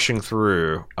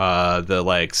through the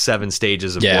like 7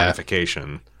 stages of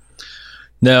mortification.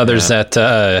 No, there's that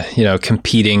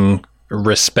competing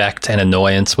respect and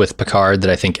annoyance with Picard that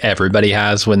I think everybody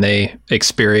has when they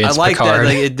experience Picard.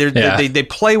 That. They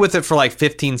play with it for like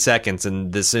 15 seconds,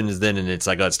 and as soon as then, and it's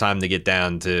like, oh, it's time to get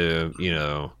down to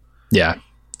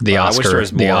the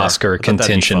Oscar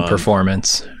contention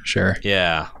performance. Sure.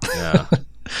 Yeah.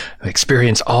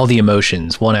 Experience all the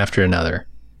emotions one after another.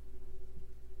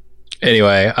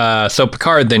 Anyway, so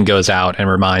Picard then goes out and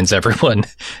reminds everyone,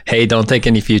 hey, don't take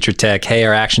any future tech. Hey,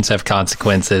 our actions have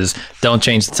consequences. Don't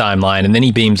change the timeline. And then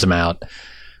he beams them out.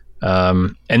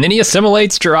 And then he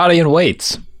assimilates Jurati and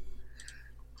waits.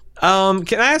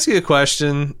 Can I ask you a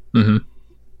question? Mm-hmm.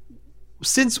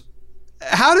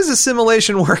 How does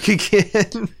assimilation work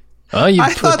again?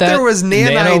 I thought there was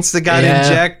nanites that got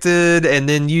injected, and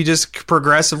then you just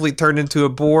progressively turned into a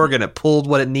Borg, and it pulled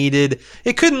what it needed.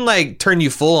 It couldn't like turn you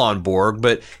full on Borg,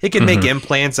 but it could make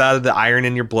implants out of the iron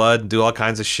in your blood and do all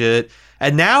kinds of shit.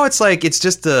 And now it's like it's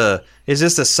just a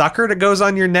sucker that goes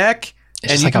on your neck,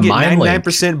 and you can get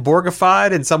 99%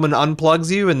 Borgified, and someone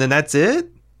unplugs you, and then that's it.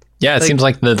 Yeah, it seems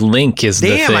like the link is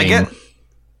the thing.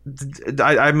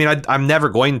 I mean, I'm never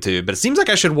going to, but it seems like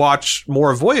I should watch more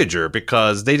of Voyager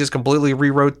because they just completely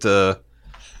rewrote the.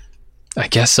 I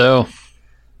guess so.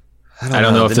 I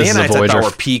don't know if this is a Voyager. I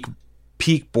thought were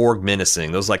peak Borg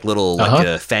menacing. Those like little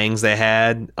fangs they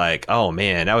had. Like, oh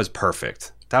man, that was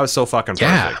perfect. That was so fucking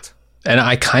perfect. And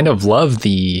I kind of love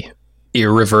the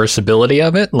irreversibility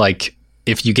of it. Like,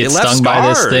 if you get stung by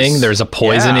this thing, there's a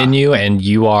poison in you, and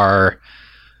you are.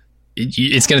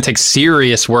 It's going to take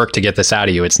serious work to get this out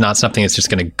of you. It's not something that's just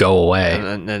going to go away.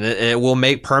 And it will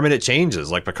make permanent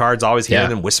changes. Like Picard's always hearing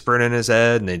him whispering in his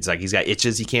head, and it's like he's got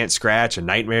itches he can't scratch and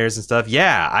nightmares and stuff.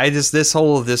 Yeah, this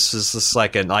is just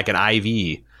like an IV.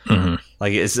 Mm-hmm.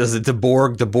 Like it's the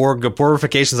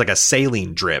Borgification is like a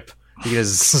saline drip,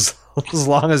 because as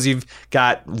long as you've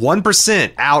got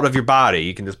 1% out of your body,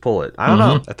 you can just pull it. I don't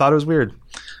know. I thought it was weird.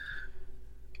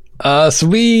 So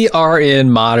we are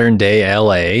in modern day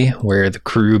LA, where the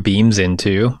crew beams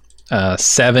into.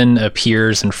 Seven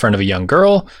appears in front of a young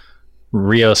girl.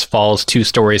 Rios falls 2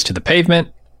 stories to the pavement.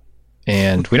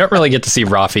 And we don't really get to see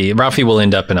Rafi. Rafi will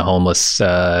end up in a homeless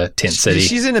tent city.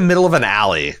 She's in the middle of an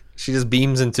alley. She just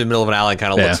beams into the middle of an alley and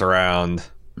kind of looks around.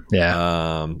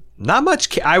 Yeah. Not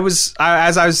much.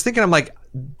 As I was thinking, I'm like,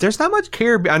 there's not much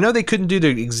care. I know they couldn't do the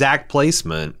exact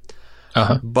placement.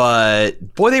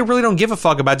 But boy, they really don't give a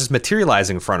fuck about just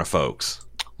materializing in front of folks.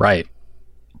 Right.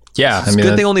 Yeah. It's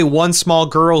good thing only one small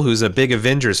girl who's a big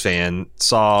Avengers fan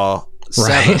saw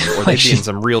 7, or they'd be in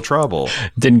some real trouble.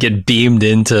 Didn't get beamed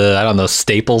into, I don't know,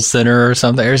 Staples Center or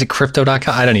something. Or is it Crypto.com?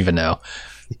 I don't even know.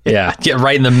 Yeah. Get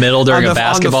right in the middle during a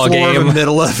basketball game. In the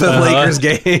middle of a Lakers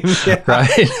game. Yeah.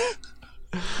 Right.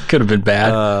 Could have been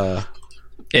bad.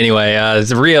 Anyway,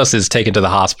 Rios is taken to the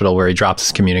hospital, where he drops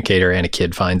his communicator and a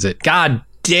kid finds it. God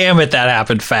damn it, that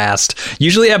happened fast.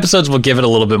 Usually episodes will give it a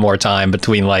little bit more time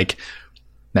between like,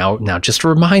 now just a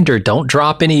reminder, don't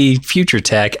drop any future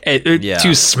tech,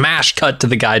 to smash cut to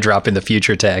the guy dropping the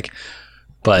future tech.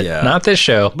 But not this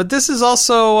show. But this is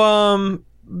also,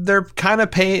 they're kind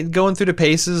of going through the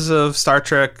paces of Star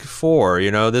Trek 4.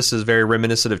 You know, this is very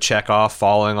reminiscent of Chekhov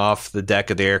falling off the deck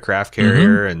of the aircraft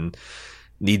carrier and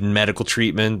needing medical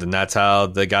treatment, and that's how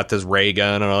they got this ray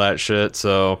gun and all that shit.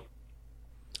 So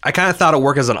I kind of thought it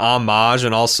worked as an homage,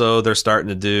 and also they're starting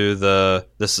to do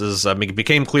it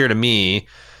became clear to me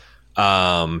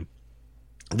that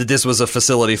this was a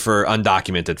facility for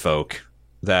undocumented folk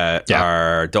that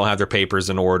don't have their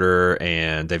papers in order,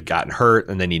 and they've gotten hurt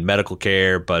and they need medical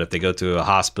care, but if they go to a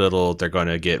hospital, they're going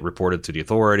to get reported to the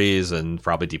authorities and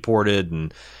probably deported,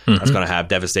 and that's going to have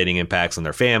devastating impacts on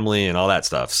their family and all that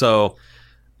stuff. So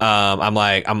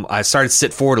I started to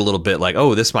sit forward a little bit, like,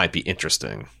 oh, this might be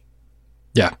interesting.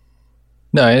 Yeah.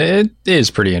 No, it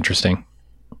is pretty interesting.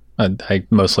 I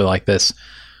mostly like this.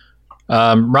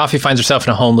 Rafi finds herself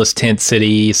in a homeless tent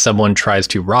city. Someone tries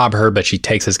to rob her, but she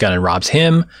takes his gun and robs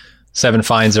him. 7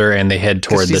 finds her, and they head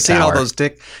toward the tower.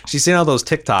 She's seen all those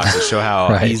TikToks that show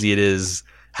how easy it is.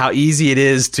 How easy it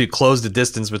is to close the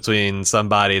distance between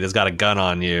somebody that's got a gun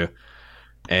on you,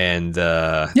 and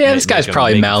this guy's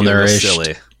probably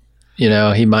malnourished. You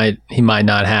know, he might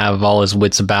not have all his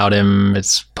wits about him.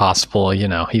 It's possible, you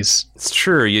know, it's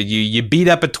true. You beat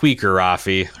up a tweaker,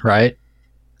 Rafi. Right?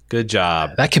 Good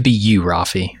job. That could be you,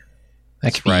 Rafi.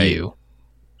 That could be you.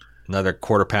 Another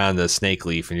quarter pound of snake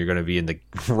leaf, and you're going to be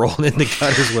rolling in the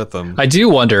gutters with them. I do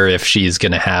wonder if she's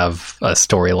going to have a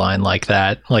storyline like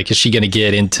that. Like, is she going to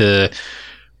get into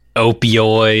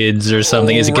opioids or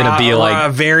something? Is it going to be like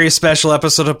a very special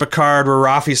episode of Picard where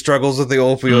Rafi struggles with the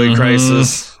opioid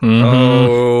crisis? Mhm.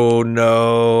 Oh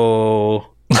no.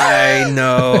 I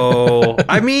know.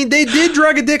 I mean, they did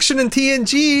drug addiction in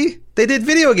TNG. They did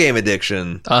video game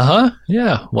addiction.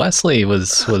 Yeah, Wesley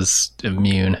was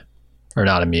immune, or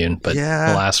not immune, but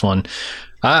Yeah. the last one.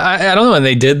 I don't know. And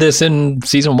they did this in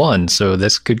season 1, so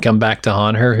this could come back to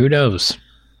haunt her. Who knows?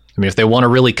 I mean, if they want to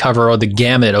really cover the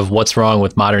gamut of what's wrong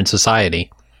with modern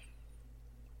society,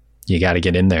 you got to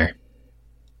get in there.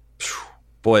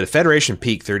 Boy, the Federation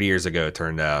peaked 30 years ago. It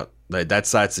turned out like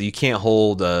that's you can't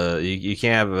hold. You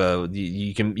can't have.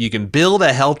 You can build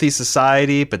a healthy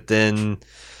society, but then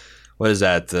what is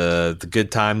that? The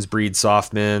good times breed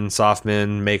soft men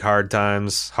make hard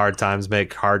times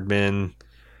make hard men.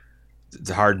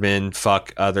 The hard men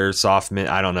fuck other soft men.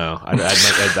 I don't know.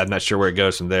 I'm not sure where it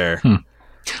goes from there.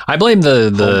 I blame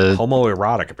the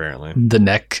homoerotic apparently. The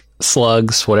neck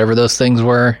slugs, whatever those things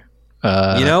were.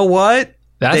 You know what?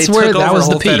 That's they where took that over was the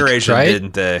the whole peak, Federation, right?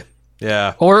 didn't they?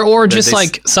 Yeah. Or just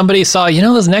like somebody saw,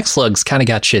 those neck slugs kind of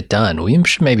got shit done. We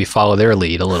should maybe follow their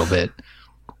lead a little bit.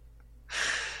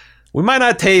 We might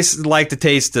not like the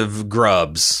taste of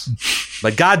grubs,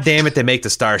 but god damn it, they make the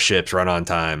starships run on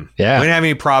time. Yeah. We didn't have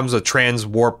any problems with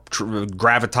transwarp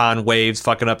graviton waves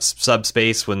fucking up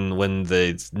subspace when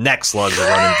the neck slugs are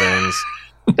running things.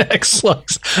 Neck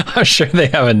slugs. I'm sure they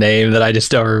have a name that I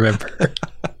just don't remember.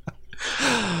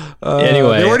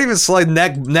 Anyway. They weren't even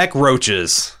neck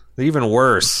roaches. They're even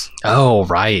worse. Oh,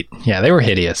 right. Yeah, they were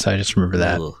hideous. I just remember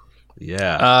that. Ugh.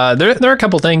 Yeah. There are a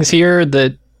couple things here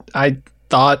that I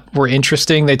thought were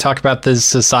interesting. They talk about the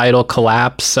societal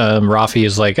collapse. Rafi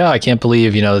is like, I can't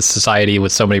believe, the society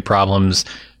with so many problems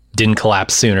didn't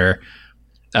collapse sooner.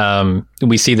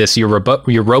 We see this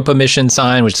Europa mission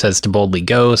sign, which says to boldly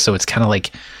go. So it's kind of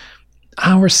like,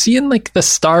 we're seeing like the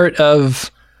start of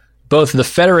both the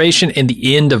Federation and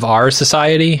the end of our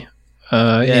society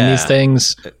in these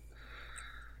things.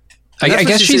 I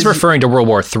guess she's referring to World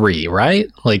War III, right?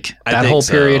 Like that whole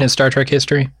period in Star Trek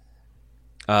history.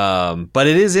 But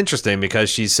it is interesting because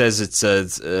she says it's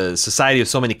a society of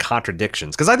so many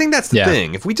contradictions. Because I think that's the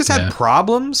thing. If we just had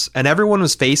problems and everyone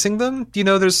was facing them,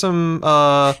 there's some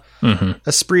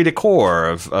esprit de corps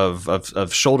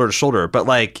of shoulder to shoulder. But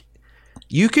like,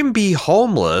 you can be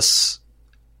homeless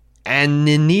and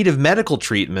in need of medical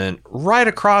treatment right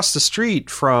across the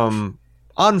street from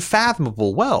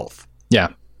unfathomable wealth. Yeah,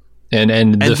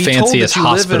 and the fanciest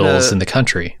hospitals in the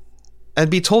country. And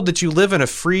be told that you live in a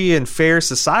free and fair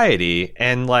society,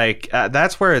 and like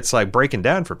that's where it's like breaking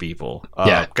down for people.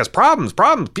 Because problems,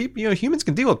 people, humans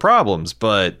can deal with problems,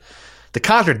 but the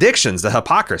contradictions, the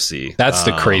hypocrisy. That's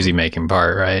the crazy making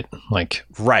part, right? Like,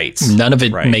 right. None of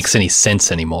it makes any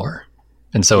sense anymore,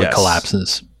 and so it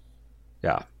collapses.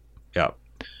 Yeah,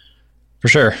 for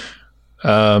sure.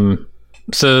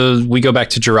 So we go back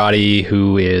to Jurati,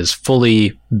 who is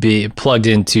fully plugged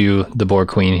into the Borg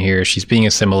Queen here. She's being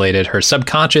assimilated. Her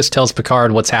subconscious tells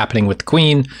Picard what's happening with the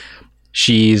Queen.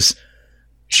 She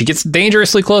gets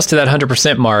dangerously close to that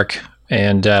 100% mark,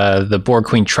 and the Borg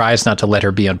Queen tries not to let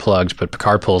her be unplugged, but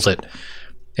Picard pulls it.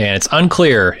 And it's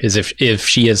unclear as if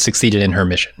she has succeeded in her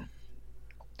mission.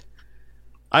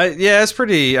 It's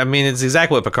pretty. I mean, it's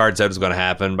exactly what Picard said was going to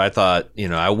happen. But I thought,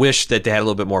 I wish that they had a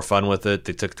little bit more fun with it.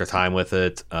 They took their time with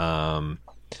it. It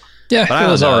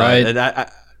was all right.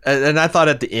 And I thought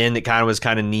at the end it was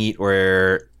kind of neat,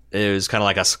 where it was kind of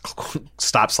like a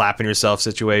stop slapping yourself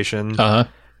situation.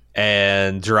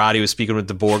 And Jurati was speaking with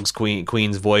the Borg's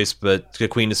Queen's voice, but the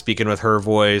Queen is speaking with her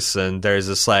voice. And there's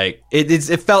this like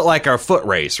it felt like our foot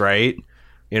race, right?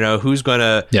 Who's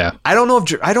gonna? Yeah. I don't know if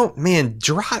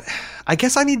Jurati. I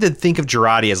guess I need to think of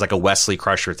Jurati as like a Wesley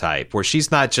Crusher type, where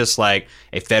she's not just like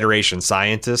a Federation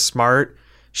scientist smart.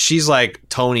 She's like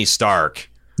Tony Stark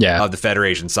of the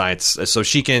Federation science. So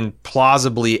she can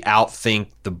plausibly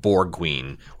outthink the Borg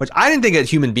Queen, which I didn't think a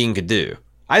human being could do.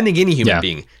 I didn't think any human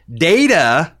being.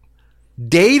 Data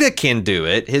can do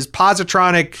it. His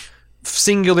positronic,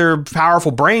 singular,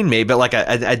 powerful brain may, but like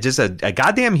a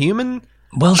goddamn human.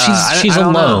 Well, she's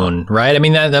alone, right? I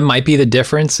mean, that might be the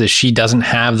difference, is she doesn't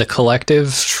have the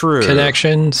collective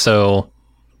connection. So,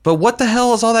 but what the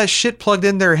hell is all that shit plugged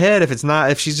in their head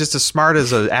if she's just as smart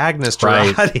as Agnes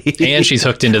Jurati? Right. And she's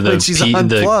hooked into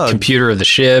the computer of the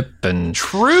ship. And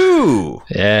true.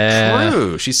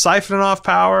 She's siphoning off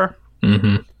power.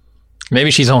 Mm-hmm. Maybe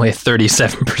she's only at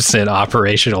 37%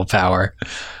 operational power.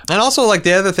 And also, like,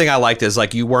 the other thing I liked is,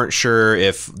 like, you weren't sure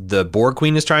if the Borg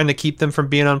Queen is trying to keep them from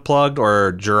being unplugged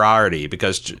or Jurati,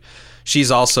 because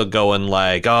she's also going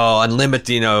like, oh, unlimited,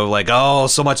 you know, like, oh,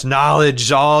 so much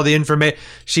knowledge, all the information.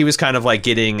 She was kind of like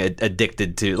getting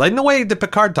addicted to, like in the way that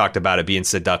Picard talked about it being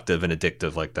seductive and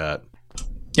addictive like that.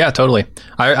 Yeah, totally.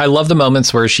 I love the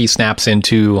moments where she snaps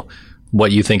into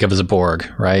what you think of as a Borg,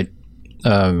 right?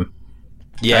 The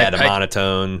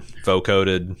monotone,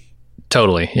 vocoded.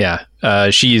 Totally, yeah.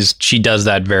 She does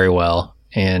that very well,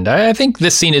 and I think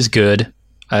this scene is good.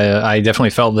 I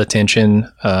definitely felt the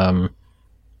tension.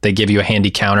 They give you a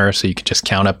handy counter, so you can just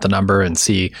count up the number and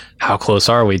see how close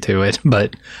are we to it.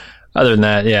 But other than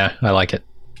that, yeah, I like it.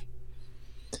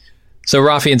 So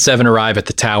Raffi and Seven arrive at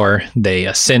the tower. They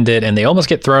ascend it, and they almost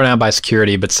get thrown out by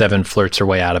security, but Seven flirts her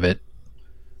way out of it.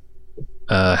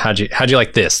 How'd you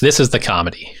like this? This is the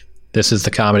comedy. This is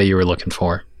the comedy you were looking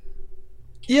for.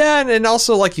 Yeah, and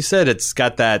also, like you said, it's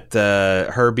got that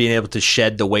her being able to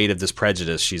shed the weight of this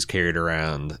prejudice she's carried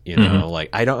around. You know, like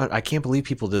I can't believe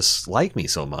people dislike me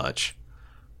so much.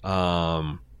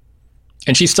 And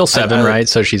she's still Seven, right?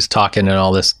 So she's talking in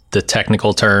all the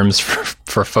technical terms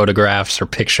for photographs or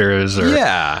pictures or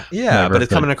whatever, but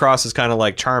it's coming across as kind of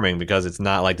like charming because it's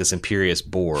not like this imperious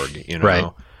Borg, you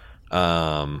know.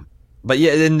 Right. But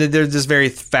yeah, and they're just very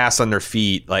fast on their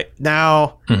feet. Like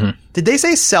now, did they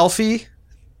say selfie?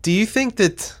 Do you think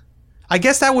that? I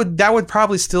guess that would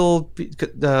probably still be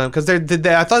because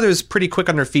I thought it was pretty quick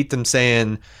on their feet. Them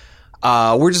saying,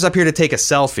 "We're just up here to take a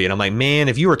selfie," and I'm like, man,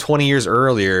 if you were 20 years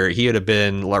earlier, he would have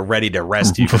been ready to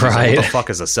arrest you. Right? What the fuck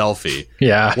is a selfie?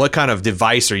 Yeah. What kind of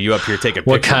device are you up here taking?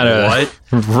 What kind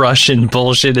of Russian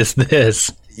bullshit is this?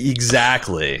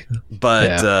 Exactly,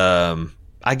 but.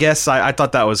 I guess I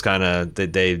thought that was kind of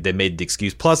they made the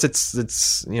excuse. Plus,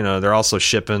 it's you know they're also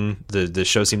shipping the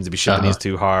show seems to be shipping these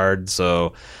too hard.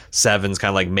 So Seven's kind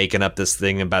of like making up this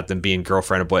thing about them being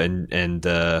girlfriend and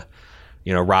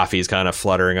you know Raffi's kind of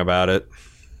fluttering about it.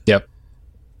 Yep.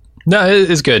 No,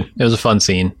 it's good. It was a fun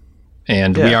scene,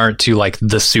 and we aren't to like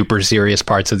the super serious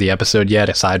parts of the episode yet,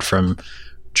 aside from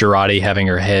Jurati having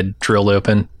her head drilled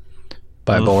open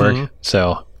by Borg.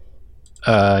 So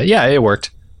yeah, it worked.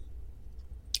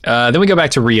 Then we go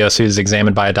back to Rios, who's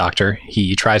examined by a doctor.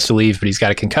 He tries to leave, but he's got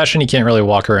a concussion. He can't really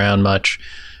walk around much.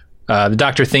 The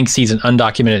doctor thinks he's an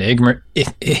undocumented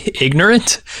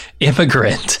ignorant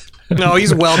immigrant. No,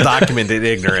 he's well documented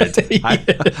ignorant.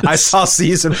 I saw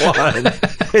season 1.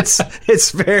 It's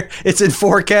in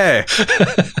 4K.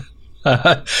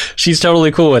 She's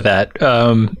totally cool with that.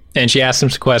 And she asks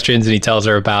him some questions, and he tells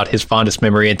her about his fondest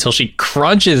memory until she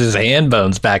crunches his hand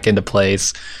bones back into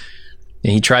place.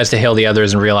 And he tries to hail the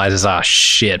others and realizes,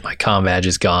 shit, my comm badge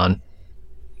is gone.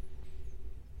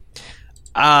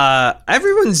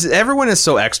 Everyone is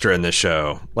so extra in this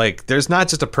show. Like, there's not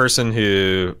just a person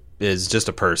who is just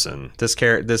a person. This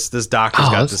doctor's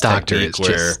got this technique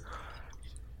where,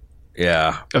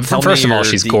 First of all,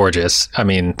 she's gorgeous. I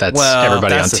mean, that's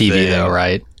everybody on TV, though,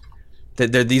 right?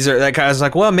 These are that guy's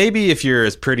like, well, maybe if you're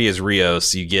as pretty as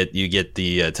Rios, you get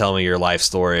the tell me your life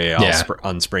story, I'll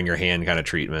unspring your hand kind of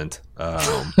treatment.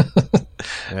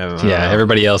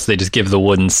 Everybody else, they just give the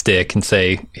wooden stick and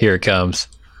say, here it comes.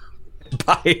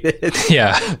 Bite it.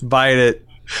 Yeah. Bite it.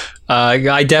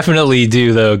 I definitely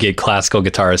do, though, get classical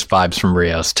guitarist vibes from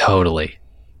Rios. Totally.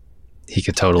 He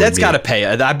could totally. That's got to pay.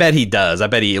 I bet he does. I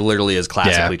bet he literally is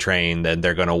classically trained, and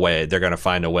they're gonna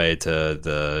find a way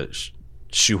to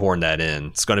shoehorn that in.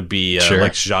 It's going to be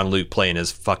like Jean-Luc playing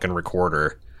his fucking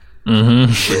recorder.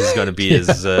 This is going to be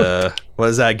his what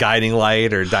is that, guiding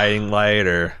light or dying light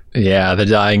or the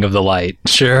dying of the light.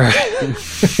 Sure.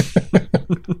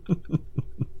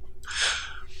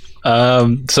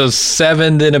 So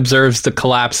Seven then observes the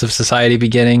collapse of society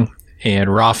beginning, and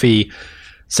Raffi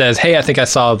says, hey, I think I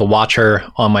saw the Watcher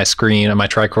on my screen, on my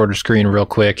tricorder screen real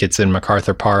quick. It's in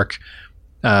MacArthur Park.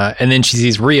 And then she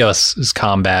sees Rios'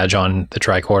 comm badge on the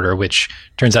tricorder, which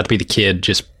turns out to be the kid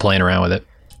just playing around with it.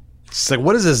 It's like,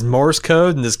 what is this, Morse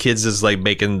code? And this kid's just like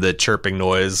making the chirping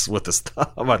noise with the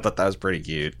stuff. I thought that was pretty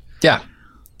cute. Yeah,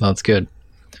 that's good.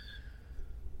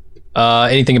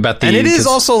 Anything about the... And it is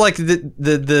also like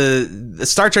the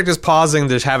Star Trek is pausing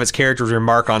to have its characters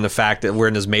remark on the fact that we're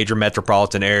in this major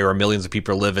metropolitan area where millions of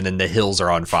people are living and the hills are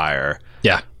on fire.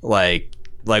 Yeah. Like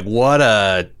what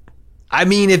a... I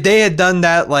mean, if they had done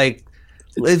that, like,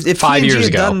 if 5 years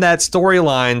ago, done that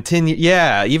storyline 10,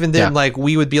 even then, like,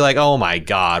 we would be like, oh my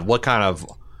god, what kind of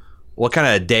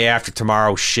day after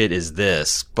tomorrow shit is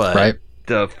this? But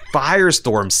the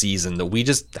Firestorm season that we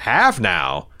just have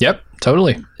now,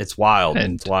 totally, it's wild.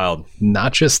 And it's wild.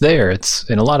 Not just there; it's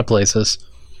in a lot of places.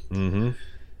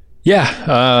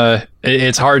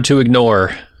 It's hard to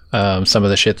ignore some of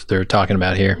the shit that they're talking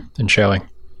about here and showing.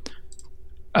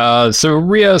 So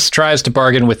Rios tries to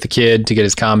bargain with the kid to get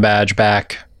his comm badge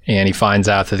back, and he finds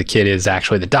out that the kid is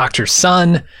actually the doctor's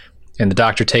son, and the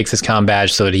doctor takes his comm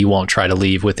badge so that he won't try to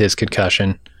leave with his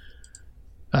concussion.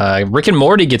 Rick and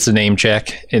Morty gets a name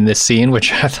check in this scene,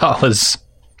 which I thought was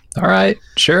all right,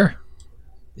 sure.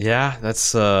 Yeah,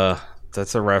 that's a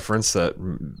reference that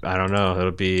I don't know.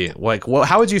 It'll be like, well,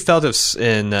 how would you felt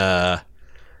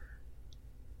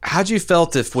how'd you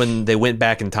felt if when they went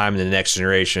back in time in the Next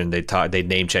Generation they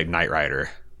name checked Knight Rider?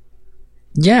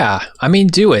 Yeah, I mean,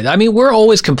 do it. I mean, we're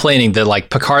always complaining that like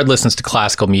Picard listens to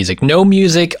classical music. No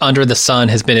music under the sun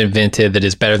has been invented that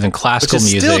is better than classical Which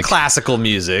is music. Still classical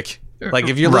music. Like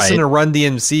if you're listening to Run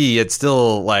DMC, it's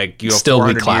still like still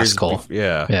be classical.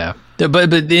 Yeah.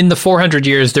 But in the 400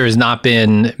 years, there has not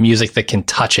been music that can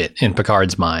touch it in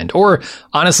Picard's mind, or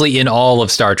honestly, in all of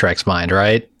Star Trek's mind.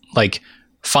 Right? Like,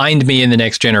 find me in the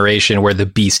Next Generation where the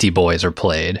Beastie Boys are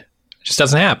played. It just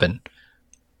doesn't happen.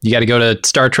 You got to go to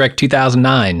Star Trek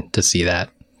 2009 to see that.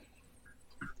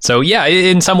 So yeah,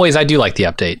 in some ways, I do like the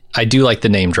update. I do like the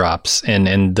name drops and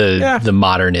the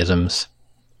modernisms.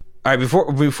 All right, before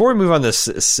we move on this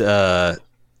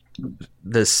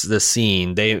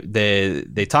scene,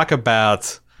 they talk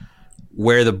about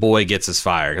where the boy gets his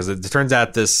fire, because it turns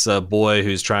out this boy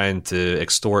who's trying to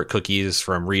extort cookies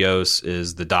from Rios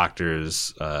is the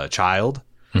doctor's child,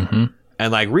 and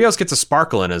like Rios gets a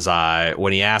sparkle in his eye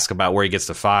when he asks about where he gets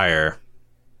the fire.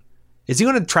 Is he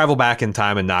going to travel back in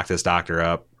time and knock this doctor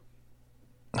up?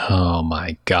 Oh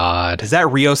my God. Is that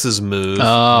Rios's move when he's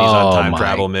on time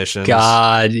travel missions?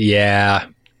 God, yeah.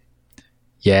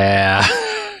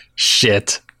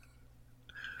 Shit.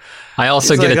 I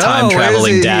also get a time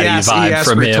traveling daddy vibe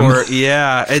from him.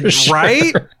 Yeah, Sure.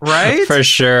 right? For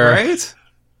sure. Right?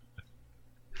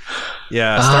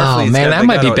 Yeah. Oh man, that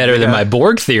might be better than my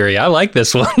Borg theory. I like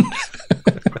this one.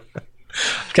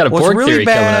 Got a Borg theory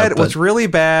coming up. What's really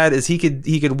bad is he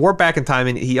could warp back in time,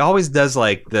 and he always does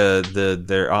like like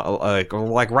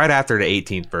right after the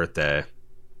 18th birthday.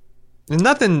 And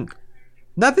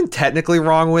nothing technically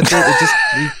wrong with it. It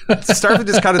just Starfleet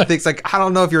just kind of thinks like, I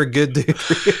don't know if you're a good dude.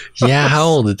 Yeah, how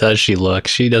old does she look?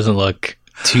 She doesn't look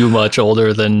too much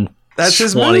older than that's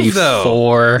his 24. move,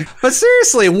 though. But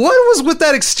seriously, what was with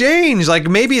that exchange? Like,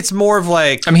 maybe it's more of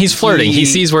like, I mean, he's flirting. He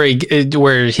sees where he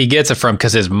gets it from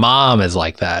because his mom is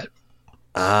like that.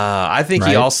 I think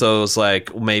he also is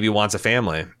like maybe wants a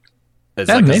family. It's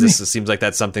like, maybe. This seems like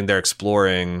that's something they're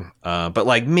exploring. But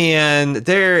like, man,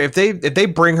 if they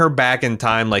bring her back in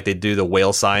time like they do the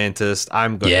whale scientist,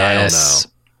 I'm good. Yes.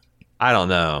 I don't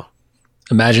know.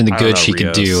 Imagine the good she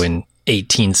could do in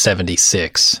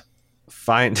 1876.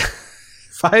 Find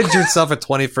yourself a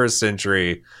 21st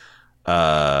century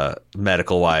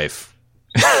medical wife.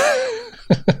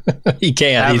 He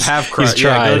can't. He's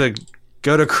tried. Yeah,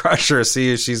 go to Crusher,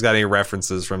 see if she's got any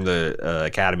references from the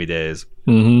Academy days.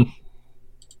 Mm-hmm.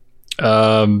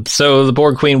 So the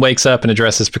Borg Queen wakes up and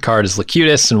addresses Picard as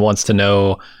Locutus and wants to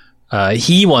know.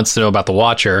 He wants to know about the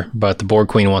Watcher, but the Borg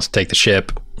Queen wants to take the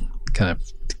ship. Kind of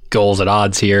goals at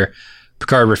odds here.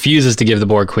 Picard refuses to give the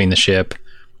Borg Queen the ship.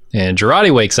 And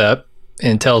Jurati wakes up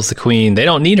and tells the Queen they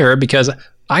don't need her because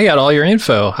I got all your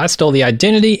info. I stole the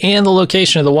identity and the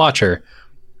location of the Watcher.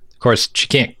 Of course, she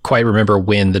can't quite remember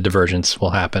when the divergence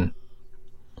will happen.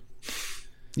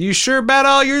 You sure about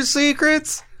all your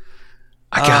secrets?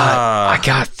 I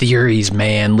got theories,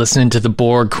 man. Listening to the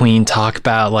Borg Queen talk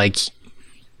about like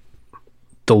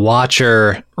the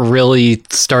Watcher really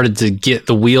started to get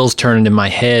the wheels turning in my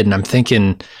head, and I'm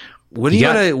thinking, When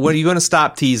are you gonna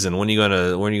stop teasing? When are you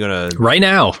gonna Right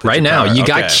now. You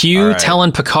got Q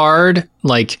telling Picard,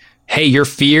 like, hey, your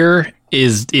fear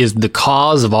is the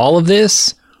cause of all of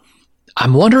this.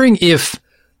 I'm wondering if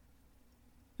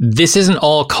this isn't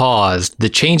all caused, the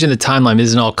change in the timeline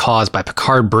isn't all caused by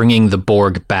Picard bringing the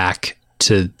Borg back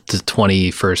to the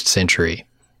 21st century.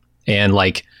 And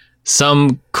like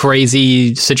some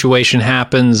crazy situation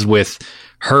happens with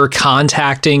her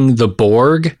contacting the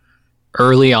Borg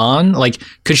early on. Like,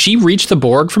 could she reach the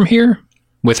Borg from here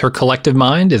with her collective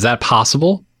mind? Is that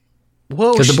possible?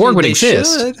 Well, because the Borg would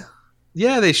exist. Should.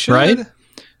 Yeah, they should. Right?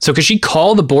 So could she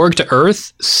call the Borg to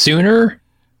Earth sooner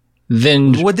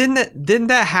than... Well, didn't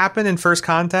that happen in First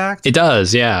Contact? It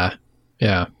does, yeah.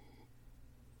 Yeah.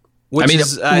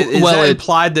 Is that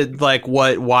implied that like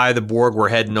why the Borg were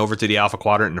heading over to the Alpha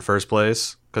Quadrant in the first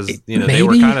place? Because they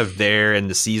were kind of there in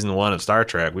the season 1 of Star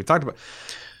Trek. We've talked about...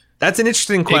 That's an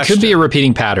interesting question. It could be a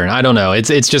repeating pattern. I don't know. It's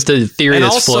just a theory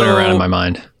that's floating around in my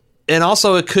mind. And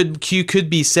also, you could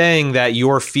be saying that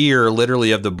your fear,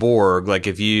 literally, of the Borg, like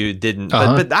if you didn't,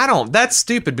 but I don't. That's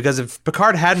stupid because if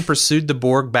Picard hadn't pursued the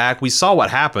Borg back, we saw what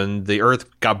happened. The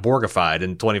Earth got Borgified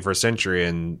in the 21st century,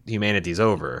 and humanity's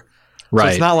over. Right. So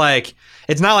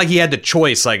it's not like he had the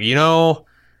choice. Like,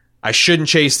 I shouldn't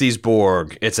chase these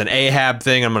Borg. It's an Ahab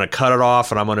thing. I'm going to cut it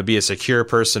off, and I'm going to be a secure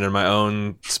person in my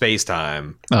own space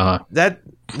time. No,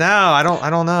 I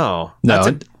don't know.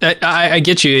 No, I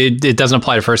get you. It doesn't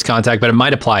apply to First Contact, but it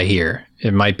might apply here.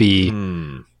 It might be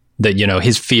that,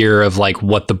 his fear of like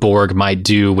what the Borg might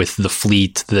do with the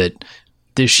fleet that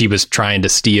she was trying to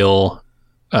steal,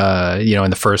 in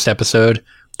the first episode,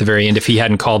 at the very end, if he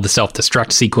hadn't called the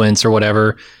self-destruct sequence or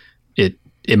whatever,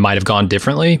 it might have gone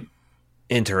differently.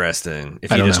 Interesting.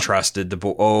 If he just trusted the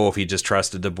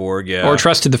Borg, yeah. Or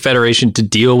trusted the Federation to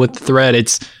deal with the threat.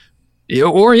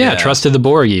 Trusted the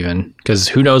Borg even, because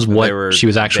who knows what she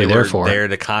was actually there for. There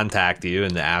to contact you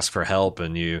and to ask for help,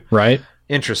 and you. Right.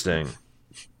 Interesting.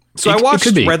 So I watched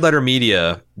Red Letter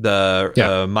Media.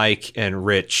 Mike and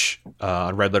Rich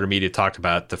on Red Letter Media talked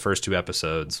about the first 2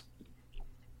 episodes,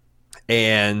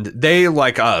 and they,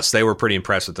 like us, they were pretty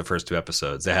impressed with the first 2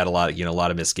 episodes. They had a lot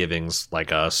of misgivings,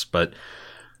 like us, but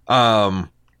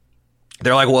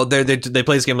they're like, well, they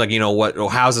play this game like,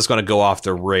 how's this going to go off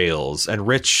the rails? And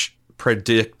Rich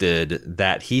predicted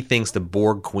that he thinks the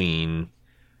Borg Queen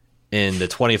in the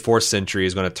 24th century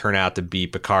is going to turn out to be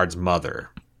Picard's mother.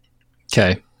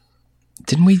 Okay.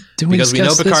 Didn't we because we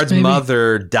know Picard's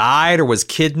mother died or was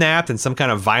kidnapped in some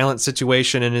kind of violent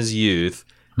situation in his youth,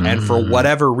 and for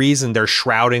whatever reason they're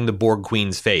shrouding the Borg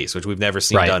Queen's face, which we've never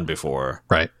seen done before.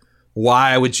 Right.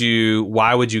 Why would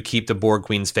you keep the Borg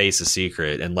Queen's face a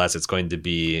secret unless it's going to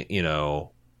be,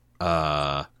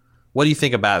 what do you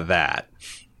think about that?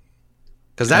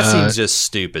 Because that seems just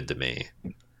stupid to me.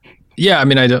 Yeah, I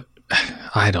mean,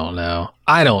 I don't know.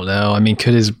 I mean,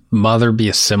 could his mother be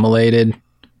assimilated?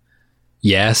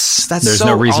 Yes. There's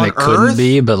no reason it couldn't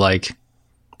be, but like,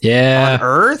 yeah. On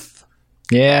Earth?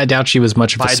 Yeah, I doubt she was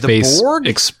much of a space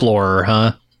explorer,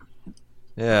 huh?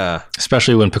 Yeah.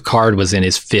 Especially when Picard was in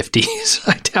his 50s.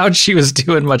 I doubt she was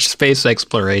doing much space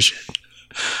exploration.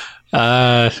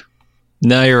 No,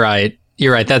 you're right.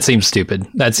 You're right. That seems stupid.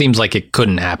 That seems like it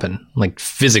couldn't happen. Like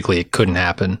physically it couldn't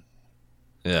happen.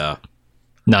 Yeah.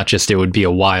 Not just it would be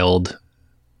a wild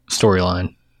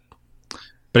storyline.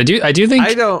 But I do think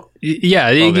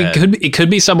it could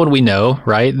be someone we know,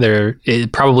 right?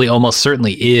 It probably almost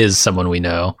certainly is someone we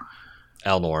know.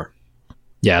 Elnor.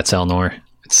 Yeah, it's Elnor.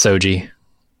 It's Soji.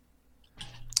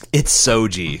 It's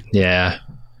Soji. Yeah.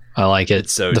 I like it.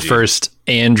 It's Soji. The first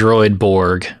android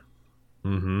Borg.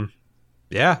 Mm-hmm.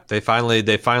 Yeah, they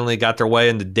finally got their way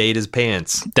into Data's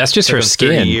pants. That's just her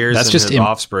skin. That's just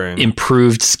offspring.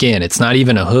 Improved skin. It's not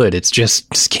even a hood. It's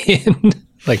just skin.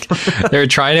 Like they're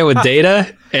trying it with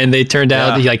Data, and they turned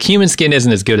out like human skin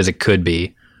isn't as good as it could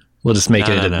be. We'll just make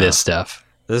it into this stuff.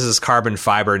 This is carbon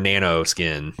fiber nano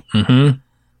skin. Mm-hmm.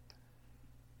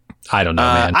 I don't know,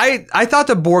 man. I thought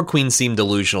the Borg Queen seemed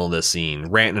delusional in this scene,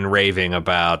 ranting and raving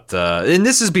about, and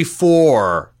this is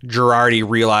before Girardi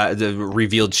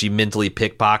revealed she mentally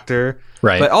pickpocketed her.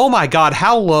 Right. But oh my God,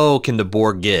 how low can the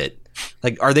Borg get?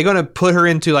 Like, are they going to put her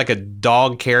into like a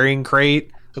dog carrying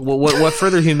crate? What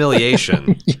further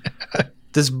humiliation?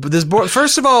 This Borg,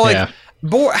 first of all, like,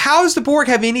 how does the Borg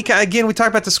have any kind? Again, we talked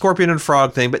about the scorpion and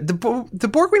frog thing, but the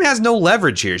Borg Queen has no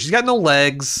leverage here. She's got no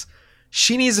legs.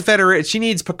 She needs the Federation. She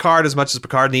needs Picard as much as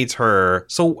Picard needs her.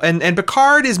 So, and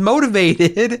Picard is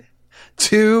motivated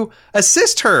to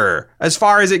assist her as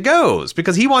far as it goes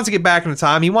because he wants to get back into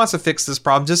time. He wants to fix this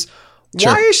problem. Just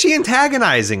why is she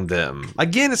antagonizing them?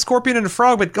 Again, it's Scorpion and a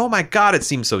Frog, but oh my God, it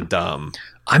seems so dumb.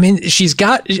 I mean, she's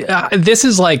got this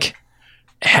is like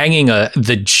hanging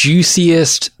the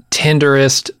juiciest,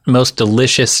 tenderest, most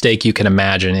delicious steak you can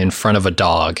imagine in front of a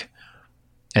dog.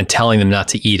 And telling them not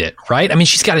to eat it, right? I mean,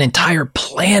 she's got an entire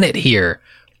planet here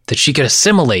that she could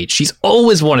assimilate. She's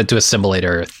always wanted to assimilate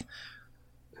Earth.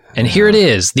 And here it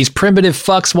is. These primitive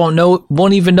fucks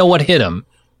won't even know what hit them.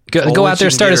 Go out there,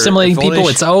 start assimilating people,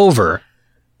 it's over.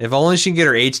 If only she can get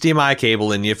her HDMI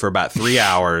cable in you for about 3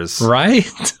 hours. Right?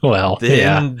 Well, these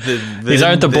aren't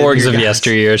the Borgs of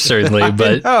yesteryear, certainly,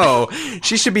 but... Oh,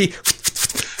 she should be...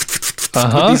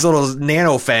 with these little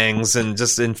nano fangs and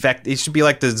just infect. It should be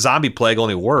like the zombie plague,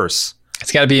 only worse.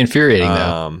 It's got to be infuriating,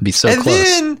 though. Be so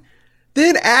close. And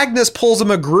then Agnes pulls a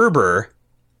MacGruber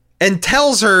and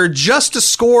tells her just to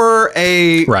score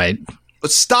a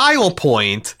style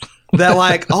point that,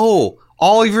 like, oh,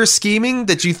 all of your scheming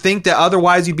that you think that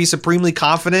otherwise you'd be supremely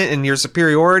confident in your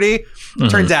superiority,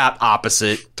 turns out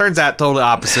opposite. Turns out totally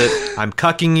opposite. I'm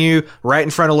cucking you right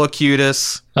in front of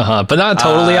Locutus. But not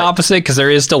totally opposite, because there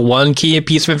is still one key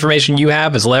piece of information you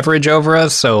have as leverage over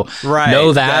us. So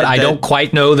know that. I don't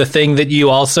quite know the thing that you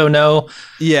also know.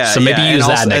 Yeah. So maybe use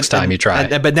that next time you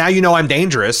try. But now you know I'm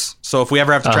dangerous. So if we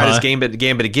ever have to try this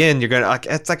gambit again, you're gonna like.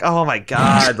 It's like, oh my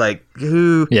god, like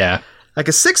who? Yeah. Like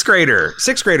a sixth grader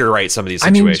writes some of these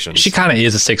situations. I mean, she kind of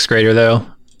is a sixth grader though.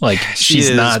 Like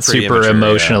she's not super immature,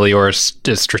 emotionally or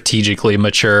strategically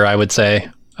mature, I would say.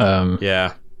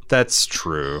 Yeah, that's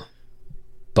true.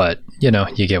 But, you know,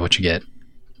 you get what you get.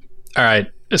 All right.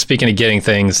 Speaking of getting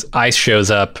things, Ice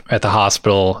shows up at the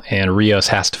hospital and Rios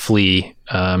has to flee.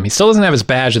 He still doesn't have his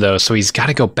badge, though, so he's got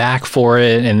to go back for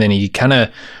it. And then he kind of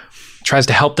tries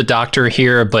to help the doctor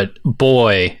here. But,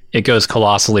 boy, it goes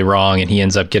colossally wrong. And he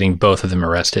ends up getting both of them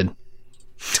arrested.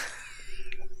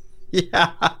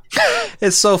 Yeah,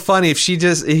 it's so funny. If he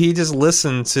just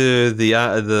listened to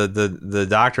the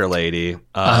doctor lady,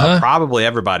 probably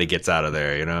everybody gets out of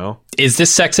there. You know, is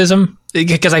this sexism?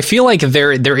 Because I feel like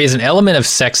there is an element of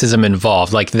sexism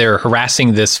involved. Like they're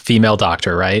harassing this female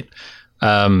doctor, right?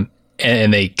 And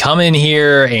they come in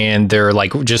here and they're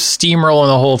like just steamrolling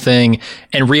the whole thing.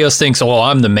 And Rios thinks, "Oh,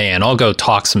 I'm the man. I'll go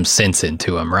talk some sense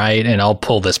into him, right? And I'll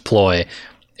pull this ploy."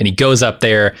 And he goes up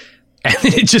there. And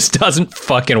it just doesn't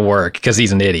fucking work because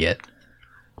he's an idiot.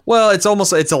 Well, it's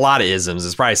a lot of isms.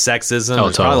 It's probably sexism.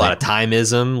 It's probably a lot of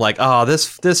timeism. Like, oh, this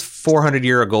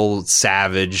 400-year-old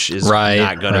savage is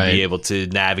not going to be able to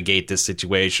navigate this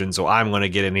situation. So I'm going to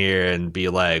get in here and be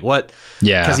like, what?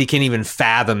 Yeah. Because he can't even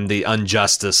fathom the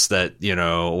injustice that, you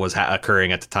know, was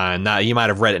occurring at the time. Now, you might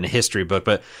have read it in a history book,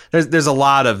 but there's a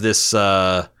lot of this,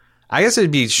 I guess it'd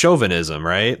be chauvinism,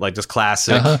 right? Like this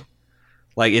classic.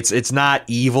 Like it's not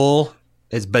evil,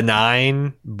 it's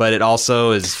benign, but it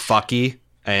also is fucky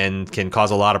and can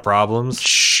cause a lot of problems.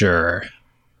 Sure.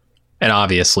 And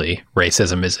obviously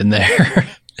racism is in there.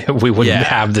 We wouldn't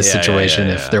have this situation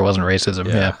if there wasn't racism.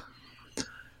 Yeah.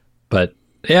 But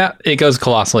yeah, it goes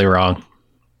colossally wrong.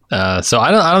 So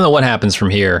I don't know what happens from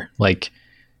here. Like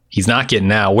he's not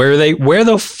getting out. Where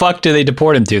the fuck do they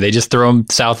deport him to? They just throw him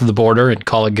south of the border and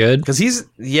call it good? Because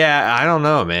I don't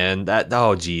know, man.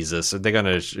 Jesus.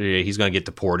 He's gonna get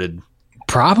deported.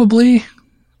 Probably.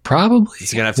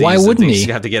 He's gonna have to Why wouldn't he? He's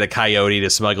gonna have to get a coyote to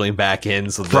smuggle him back in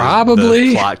so the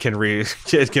plot can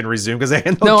resume because they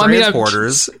have no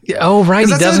transporters. Right.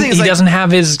 He doesn't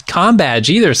have his comm badge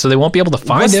either, so they won't be able to find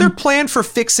him. What's their plan for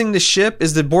fixing the ship?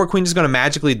 Is the Borg Queen just going to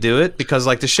magically do it? Because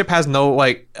like the ship has no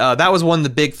that was one of the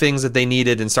big things that they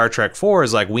needed in Star Trek 4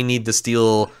 is like we need to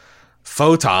steal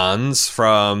photons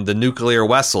from the nuclear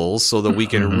vessels so that we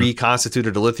can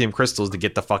reconstitute the lithium crystals to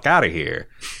get the fuck out of here.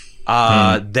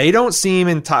 They don't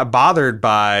seem bothered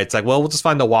by it's like, well, we'll just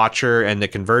find the Watcher and the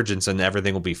Convergence and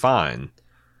everything will be fine.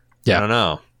 Yeah. I don't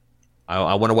know.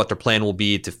 I wonder what their plan will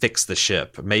be to fix the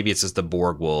ship. Maybe it's just the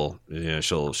Borg will,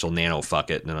 she'll nano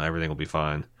fuck it and everything will be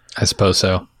fine. I suppose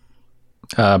so.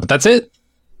 But that's it.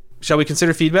 Shall we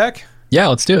consider feedback? Yeah,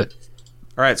 let's do it.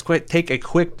 All right, let's take a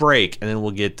quick break and then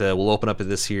we'll open up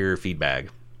this here feedback.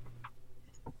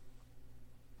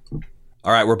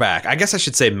 All right, we're back. I guess I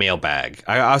should say mailbag.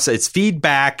 I'll say it's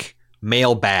feedback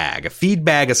mailbag. A feed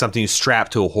bag is something you strap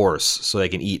to a horse so they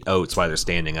can eat oats while they're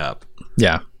standing up.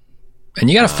 Yeah. And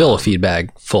you got to fill a feed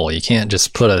bag full. You can't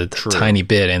just put a tiny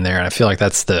bit in there. And I feel like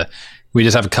we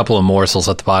just have a couple of morsels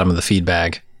at the bottom of the feed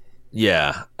bag.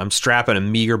 Yeah, I'm strapping a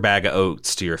meager bag of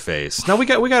oats to your face. No, we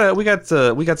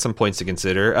got some points to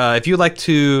consider. If you'd like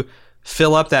to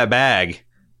fill up that bag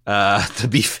to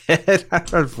be fed,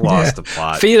 I've lost the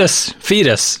plot. Feed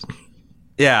us.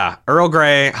 Yeah, Earl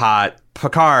Grey hot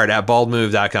Picard at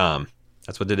baldmove.com.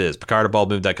 That's what it is. Picard at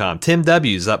baldmove.com. Tim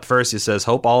W's up first. He says,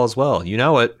 "Hope all is well." You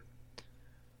know it.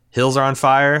 Hills are on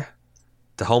fire.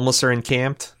 The homeless are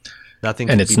encamped. Nothing.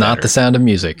 And it's not the sound of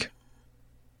music.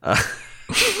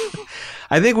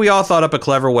 I think we all thought up a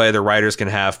clever way the writers can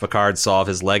have Picard solve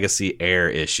his legacy heir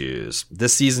issues.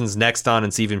 This season's next on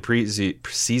and season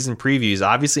previews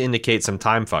obviously indicate some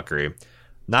time fuckery.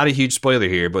 Not a huge spoiler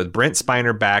here, but with Brent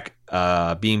Spiner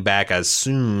being back as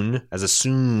a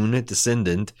soon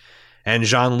descendant, and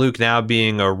Jean-Luc now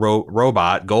being a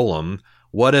robot golem,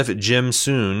 what if Jim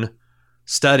Soon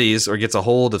studies or gets a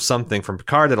hold of something from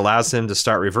Picard that allows him to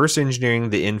start reverse engineering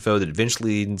the info that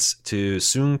eventually leads to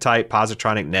Soong-type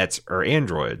positronic nets or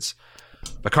androids?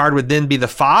 Picard would then be the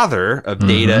father of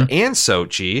Data and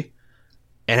Sochi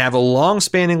and have a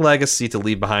long-spanning legacy to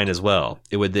leave behind as well.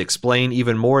 It would explain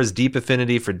even more his deep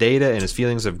affinity for Data and his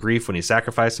feelings of grief when he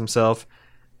sacrificed himself,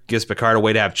 gives Picard a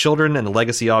way to have children and the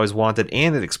legacy he always wanted,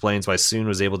 and it explains why Soong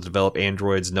was able to develop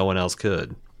androids no one else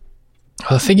could.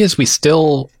 Well, the thing is, we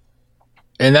still,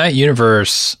 in that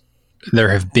universe, there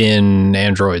have been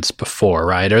androids before,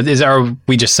 right? Are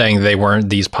we just saying they weren't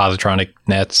these positronic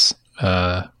nets?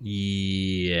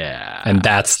 Yeah. And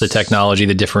that's the technology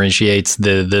that differentiates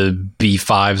the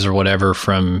B5s or whatever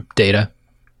from Data?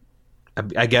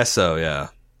 I guess so, yeah.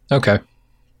 Okay.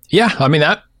 Yeah, I mean,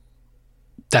 that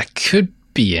could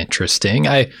be interesting.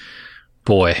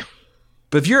 Boy.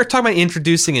 But if you're talking about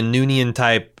introducing a Noonian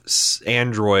type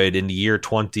android in the year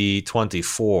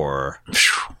 2024,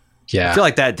 yeah, I feel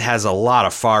like that has a lot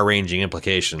of far-ranging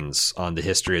implications on the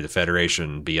history of the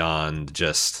Federation beyond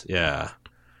just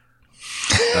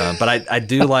but I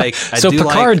do like.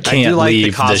 Picard can't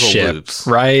leave the ship, loops.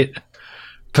 Right?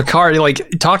 Picard,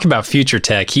 like, talk about future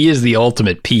tech. He is the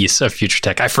ultimate piece of future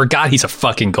tech. I forgot he's a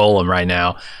fucking golem right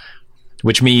now,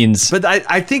 which means. But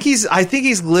I think he's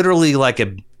literally like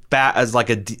a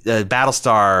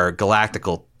Battlestar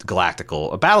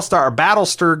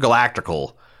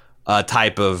Galactical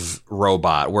type of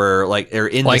robot, where like they're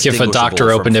indistinguishable. Like if a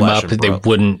doctor opened him up, they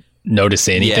wouldn't notice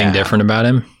anything different about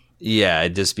him. Yeah,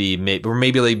 it'd just be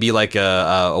maybe they'd be like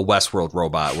a Westworld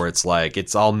robot where it's like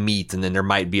it's all meat and then there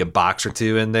might be a box or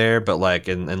two in there, but like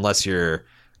unless you're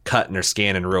cutting or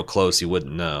scanning real close, you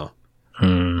wouldn't know.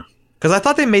 Because I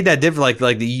thought they made that different.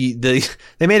 Like they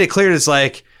made it clear that it's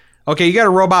like, okay, you got a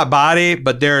robot body,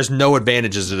 but there's no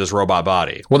advantages to this robot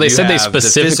body. Well, they said they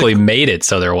specifically made it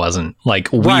so there wasn't.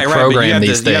 Like, we program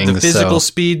these things. You have the physical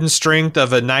speed and strength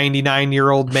of a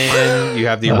 99-year-old man. You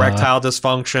have the erectile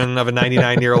dysfunction of a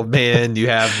 99-year-old man. You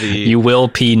have the... You will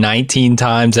pee 19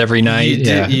 times every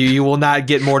night. You will not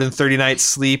get more than 30 nights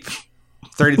sleep.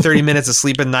 30 minutes of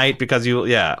sleep a night because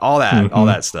all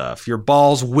that stuff. Your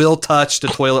balls will touch the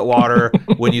toilet water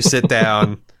when you sit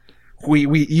down.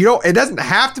 It doesn't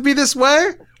have to be this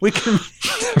way. We can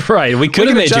right. We could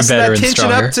have made you better and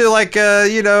stronger. Up to like a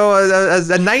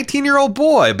 19-year-old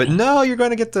boy, but no, you're going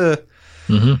to get to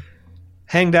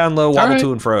hang down low, wobble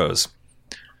to and froze.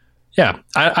 Yeah,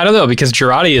 I don't know, because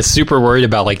Jurati is super worried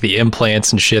about like the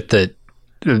implants and shit that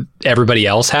everybody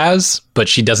else has, but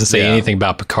she doesn't say anything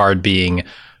about Picard being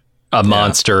a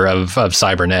monster of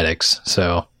cybernetics.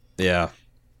 So I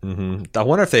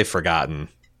wonder if they've forgotten.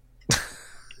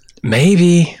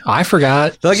 Maybe. I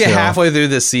forgot. They'll get halfway through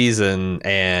this season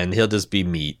and he'll just be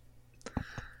meat.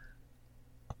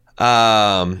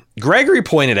 Gregory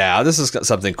pointed out, this is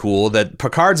something cool, that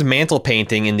Picard's mantle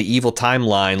painting in the evil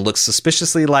timeline looks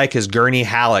suspiciously like his Gurney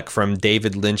Halleck from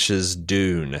David Lynch's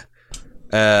Dune.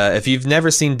 If you've never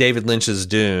seen David Lynch's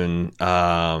Dune,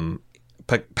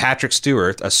 Patrick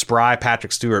Stewart, a spry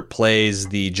Patrick Stewart, plays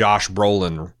the Josh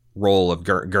Brolin role of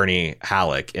Gurney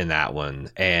Halleck in that one.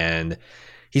 And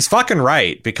he's fucking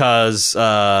right, because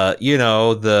the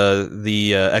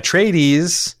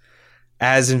Atreides,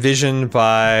 as envisioned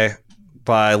by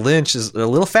Lynch, is a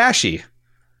little fashy.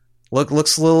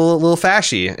 Looks a little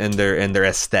fashy in their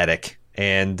aesthetic,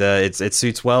 and it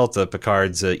suits well to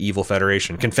Picard's evil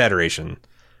Confederation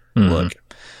look.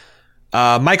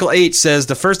 Michael H says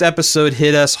the first episode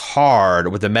hit us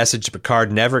hard with the message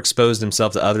Picard never exposed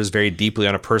himself to others very deeply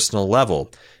on a personal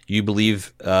level. You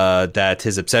believe that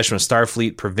his obsession with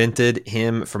Starfleet prevented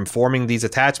him from forming these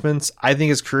attachments? I think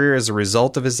his career is a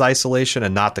result of his isolation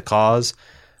and not the cause.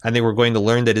 I think we're going to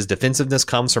learn that his defensiveness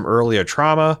comes from earlier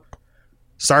trauma.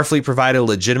 Starfleet provided a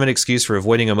legitimate excuse for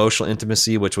avoiding emotional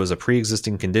intimacy, which was a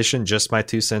pre-existing condition. Just my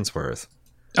 2 cents worth.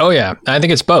 Oh, yeah. I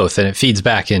think it's both, and it feeds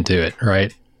back into it,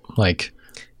 right? Like,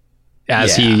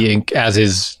 as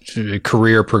his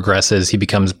career progresses, he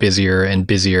becomes busier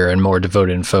and more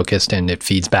devoted and focused, and it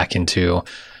feeds back into,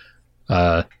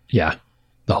 the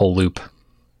whole loop.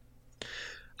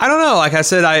 I don't know. Like I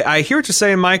said, I hear what you're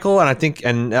saying, Michael, and I think,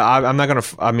 I'm not going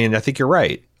to, I think you're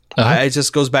right. It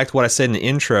just goes back to what I said in the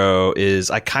intro, is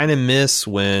I kind of miss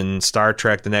when Star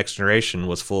Trek The Next Generation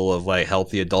was full of like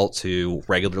healthy adults who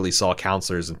regularly saw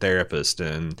counselors and therapists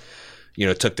and,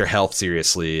 took their health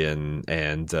seriously, and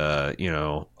I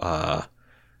don't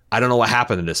know what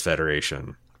happened in this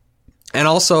Federation. And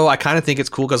also, I kind of think it's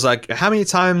cool because, like, how many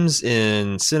times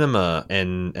in cinema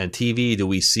and TV do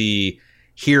we see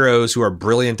heroes who are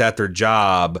brilliant at their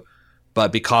job,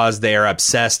 but because they are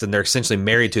obsessed and they're essentially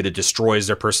married to it, it destroys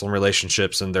their personal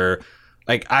relationships, and they're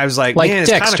like, I was like man,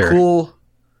 it's kind of cool.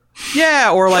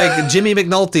 Yeah, or like Jimmy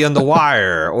McNulty on The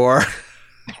Wire, or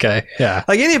Okay, yeah.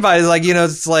 Like anybody's like,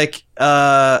 it's like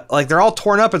they're all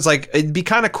torn up. It's like, it'd be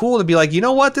kind of cool to be like, you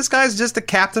know what? This guy's just the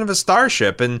captain of a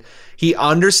starship and he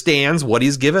understands what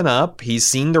he's given up. He's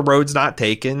seen the roads not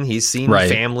taken. He's seen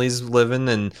families living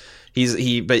and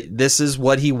but this is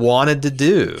what he wanted to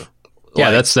do.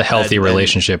 Yeah. That's the healthy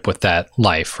relationship with that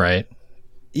life, right?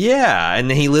 Yeah,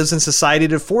 and he lives in society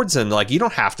that affords him, like, you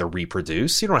don't have to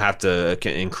reproduce. You don't have to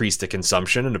increase the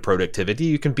consumption and the productivity.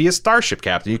 You can be a starship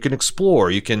captain. You can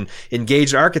explore. You can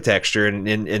engage in architecture,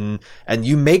 and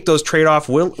you make those trade-offs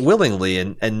willingly.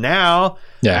 And now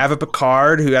I have a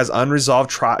Picard who has unresolved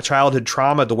childhood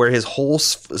trauma to where his whole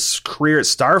career at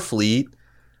Starfleet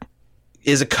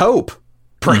is a cope,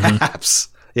 perhaps,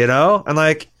 And,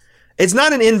 like, it's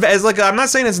not I'm not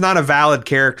saying it's not a valid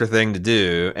character thing to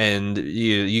do, and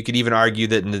you could even argue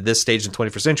that in this stage in the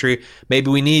 21st century, maybe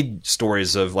we need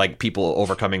stories of like people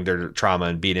overcoming their trauma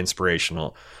and being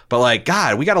inspirational. But like,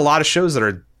 God, we got a lot of shows that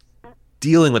are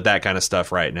dealing with that kind of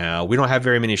stuff right now. We don't have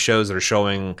very many shows that are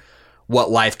showing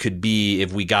what life could be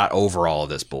if we got over all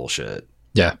of this bullshit.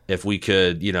 Yeah, if we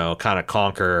could, kind of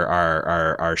conquer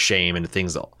our shame and the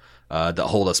things that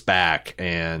hold us back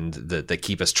and that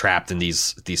keep us trapped in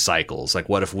these cycles. Like,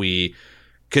 what if we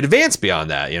could advance beyond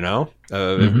that?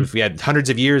 If we had hundreds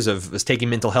of years of us taking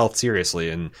mental health seriously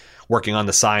and working on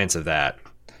the science of that.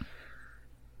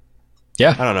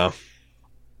 Yeah, I don't know.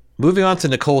 Moving on to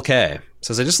Nicole K.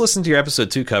 Says, I just listened to your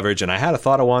episode 2 coverage and I had a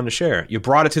thought I wanted to share. You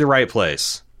brought it to the right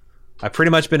place. I've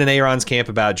pretty much been in Aaron's camp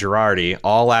about Girardi.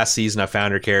 All last season, I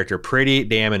found her character pretty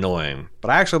damn annoying. But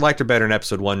I actually liked her better in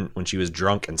episode 1 when she was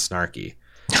drunk and snarky.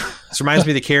 This reminds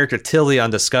me of the character Tilly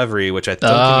on Discovery, which I don't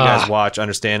think you guys watch,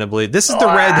 understandably. This is the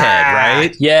redhead,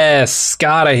 right? Yes.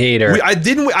 God, I hate her. I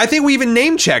think we even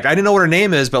name checked. I didn't know what her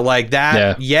name is, but like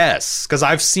that, yes. Because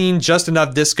I've seen just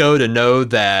enough Disco to know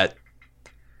that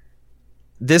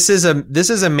this is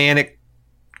a manic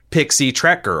pixie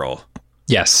Trek girl.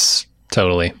 Yes,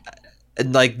 totally.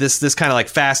 Like this kind of like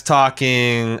fast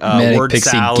talking word pixie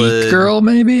salad geek girl,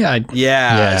 maybe.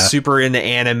 Super into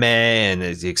anime and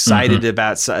is excited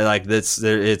about like this.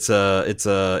 It's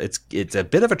a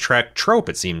bit of a Trek trope,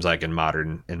 it seems like, in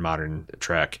modern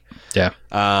Trek. Yeah.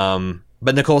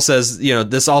 But Nicole says,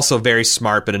 this also very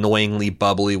smart but annoyingly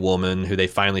bubbly woman who they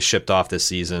finally shipped off this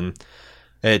season.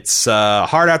 It's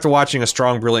hard after watching a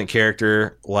strong, brilliant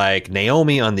character like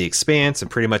Naomi on The Expanse and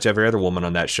pretty much every other woman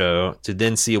on that show to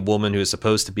then see a woman who is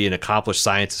supposed to be an accomplished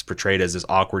scientist portrayed as this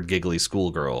awkward, giggly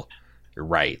schoolgirl. You're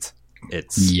right.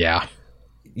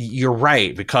 You're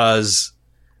right, because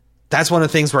that's one of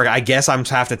the things where I guess I'm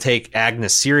have to take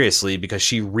Agnes seriously because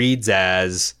she reads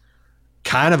as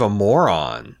kind of a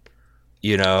moron,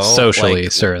 socially,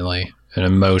 certainly. And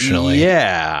emotionally.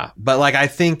 Yeah. But like, I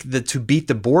think that to beat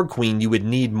the Borg Queen, you would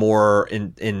need more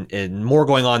in more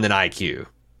going on than IQ,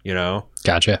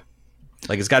 Gotcha.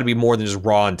 Like, it's got to be more than just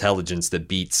raw intelligence that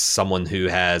beats someone who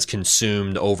has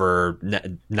consumed over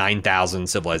 9,000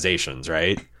 civilizations,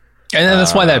 right? And then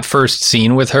that's why that first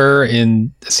scene with her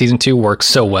in season 2 works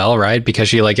so well, right? Because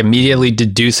she like immediately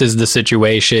deduces the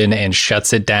situation and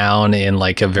shuts it down in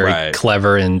like a very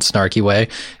clever and snarky way.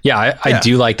 Yeah, I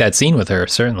do like that scene with her,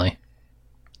 certainly.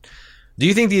 Do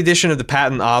you think the addition of the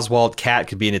Patton Oswalt cat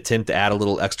could be an attempt to add a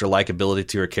little extra likability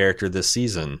to her character this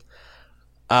season?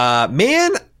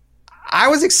 Man, I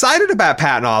was excited about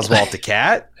Patton Oswalt the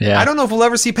cat. I don't know if we'll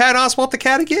ever see Patton Oswalt the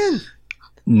cat again.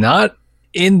 Not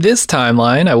in this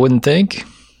timeline, I wouldn't think.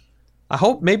 I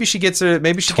hope maybe she gets it.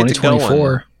 Maybe she gets it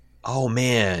going. Oh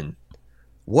man,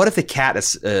 what if the cat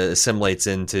assimilates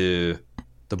into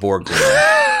the Borg Queen?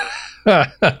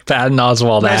 Patton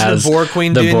Oswalt as the Borg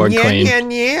Queen, the Borg Queen,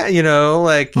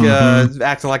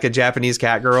 acting like a Japanese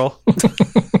cat girl.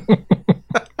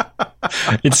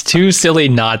 It's too silly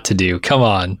not to do. Come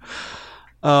on.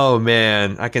 Oh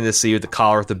man, I can just see you with the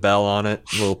collar with the bell on it,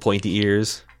 little pointy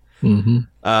ears. Mm-hmm.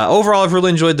 Overall, I've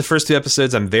really enjoyed the first 2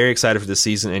 episodes. I'm very excited for this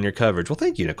season and your coverage. Well,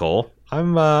 thank you, Nicole.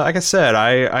 I'm like I said,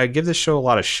 I give this show a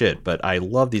lot of shit, but I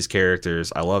love these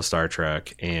characters. I love Star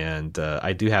Trek, and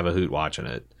I do have a hoot watching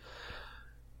it.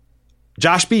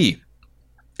 Josh B.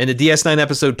 In the DS9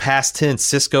 episode Past Tense,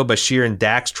 Sisko, Bashir, and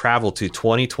Dax travel to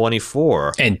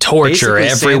 2024 and torture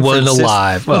everyone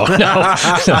alive. Oh no,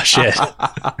 oh, shit!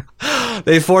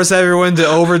 They force everyone to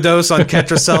overdose on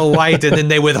Ketracel Light, and then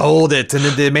they withhold it, and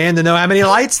then demand to know how many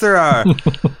lights there are.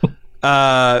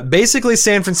 Basically,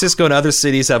 San Francisco and other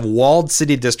cities have walled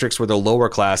city districts where the lower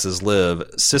classes live.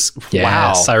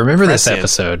 Yes, I remember this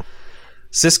episode.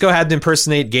 Cisco had to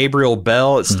impersonate Gabriel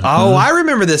Bell. Oh, I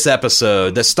remember this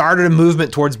episode that started a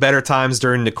movement towards better times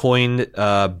during the coined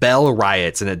Bell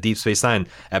riots in a Deep Space Nine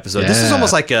episode. This is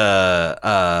almost like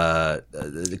a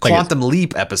Quantum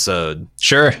Leap episode.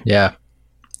 Sure, yeah.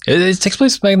 It takes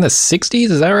place back in the 60s,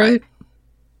 is that right?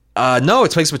 No,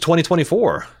 it takes place in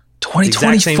 2024.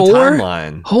 2024? Exact same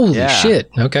timeline. Holy shit.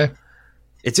 Okay.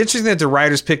 It's interesting that the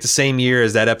writers picked the same year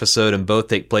as that episode and both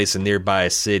take place in nearby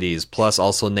cities, plus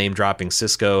also name dropping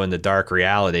Cisco and the Dark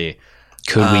Reality.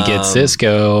 Could we get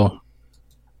Cisco?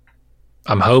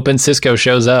 I'm hoping Cisco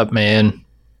shows up, man.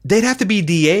 They'd have to be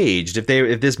de-aged if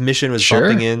this mission was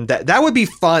bumping in. That would be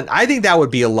fun. I think that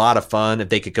would be a lot of fun if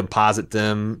they could composite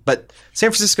them. But San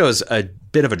Francisco is a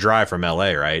bit of a drive from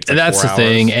LA, right? And that's the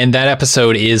thing. And that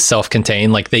episode is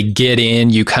self-contained. Like they get in,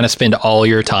 you kind of spend all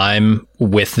your time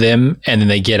with them, and then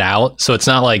they get out. So it's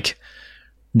not like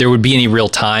there would be any real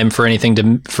time for anything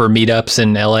for meetups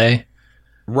in LA.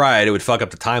 Right. It would fuck up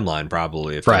the timeline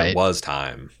probably if there was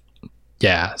time.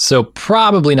 Yeah, so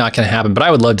probably not going to happen, but I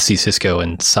would love to see Cisco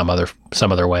in some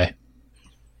other way.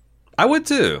 I would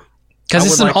too. Because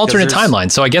it's an alternate timeline,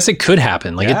 so I guess it could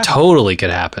happen. Like it totally could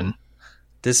happen.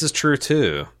 This is true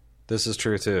too.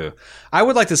 I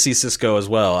would like to see Cisco as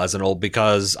well as an old,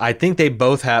 because I think they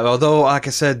both have, although like I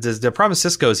said, the problem with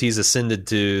Cisco is he's ascended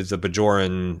to the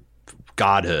Bajoran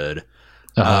godhood.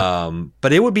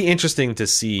 But it would be interesting to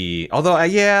see, although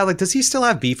does he still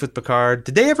have beef with Picard?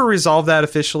 Did they ever resolve that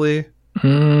officially?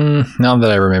 Now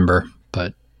that I remember,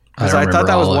 but I thought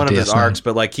that was one of his arcs.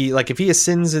 But if he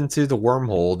ascends into the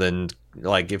wormhole, then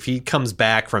like if he comes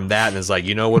back from that and is like,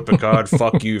 you know what, Picard,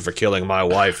 fuck you for killing my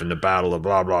wife in the battle of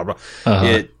blah blah blah.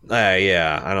 I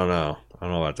don't know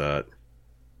about that.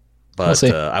 But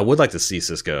I would like to see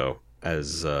Cisco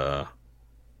as, but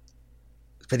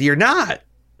you're not.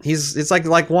 It's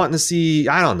like wanting to see.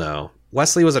 I don't know.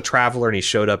 Wesley was a traveler and he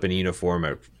showed up in uniform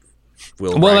at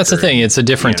Will. Well, that's the thing. It's a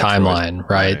different timeline,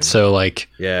 right? So, like,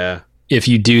 if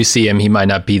you do see him, he might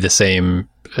not be the same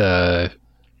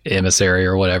emissary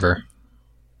or whatever.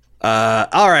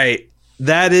 All right.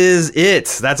 That is it.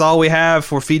 That's all we have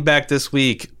for feedback this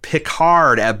week.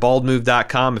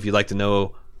 Picard@baldmove.com if you'd like to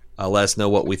know, let us know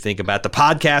what we think about the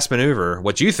podcast maneuver.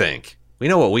 What you think. We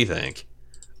know what we think.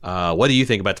 What do you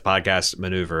think about the podcast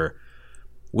maneuver?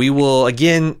 We will,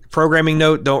 again, programming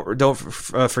note, don't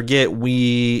forget,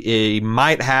 we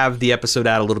might have the episode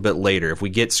out a little bit later. If we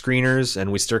get screeners,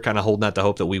 and we still kind of holding out the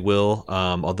hope that we will,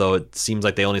 although it seems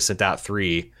like they only sent out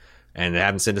 3 and they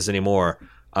haven't sent us any more.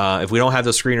 If we don't have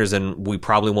those screeners, then we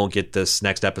probably won't get this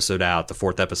next episode out, the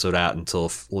 4th episode out,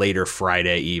 until later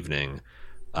Friday evening.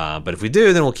 But if we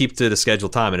do, then we'll keep to the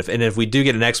scheduled time. And if we do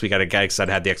get it next week, I'd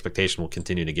have the expectation we'll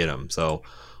continue to get them. So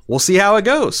we'll see how it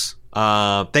goes.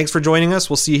 Thanks for joining us.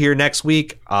 We'll see you here next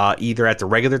week, either at the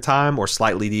regular time or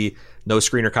slightly the no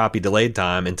screener copy delayed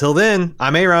time. Until then,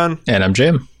 I'm Aaron. And I'm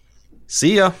Jim.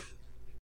 See ya.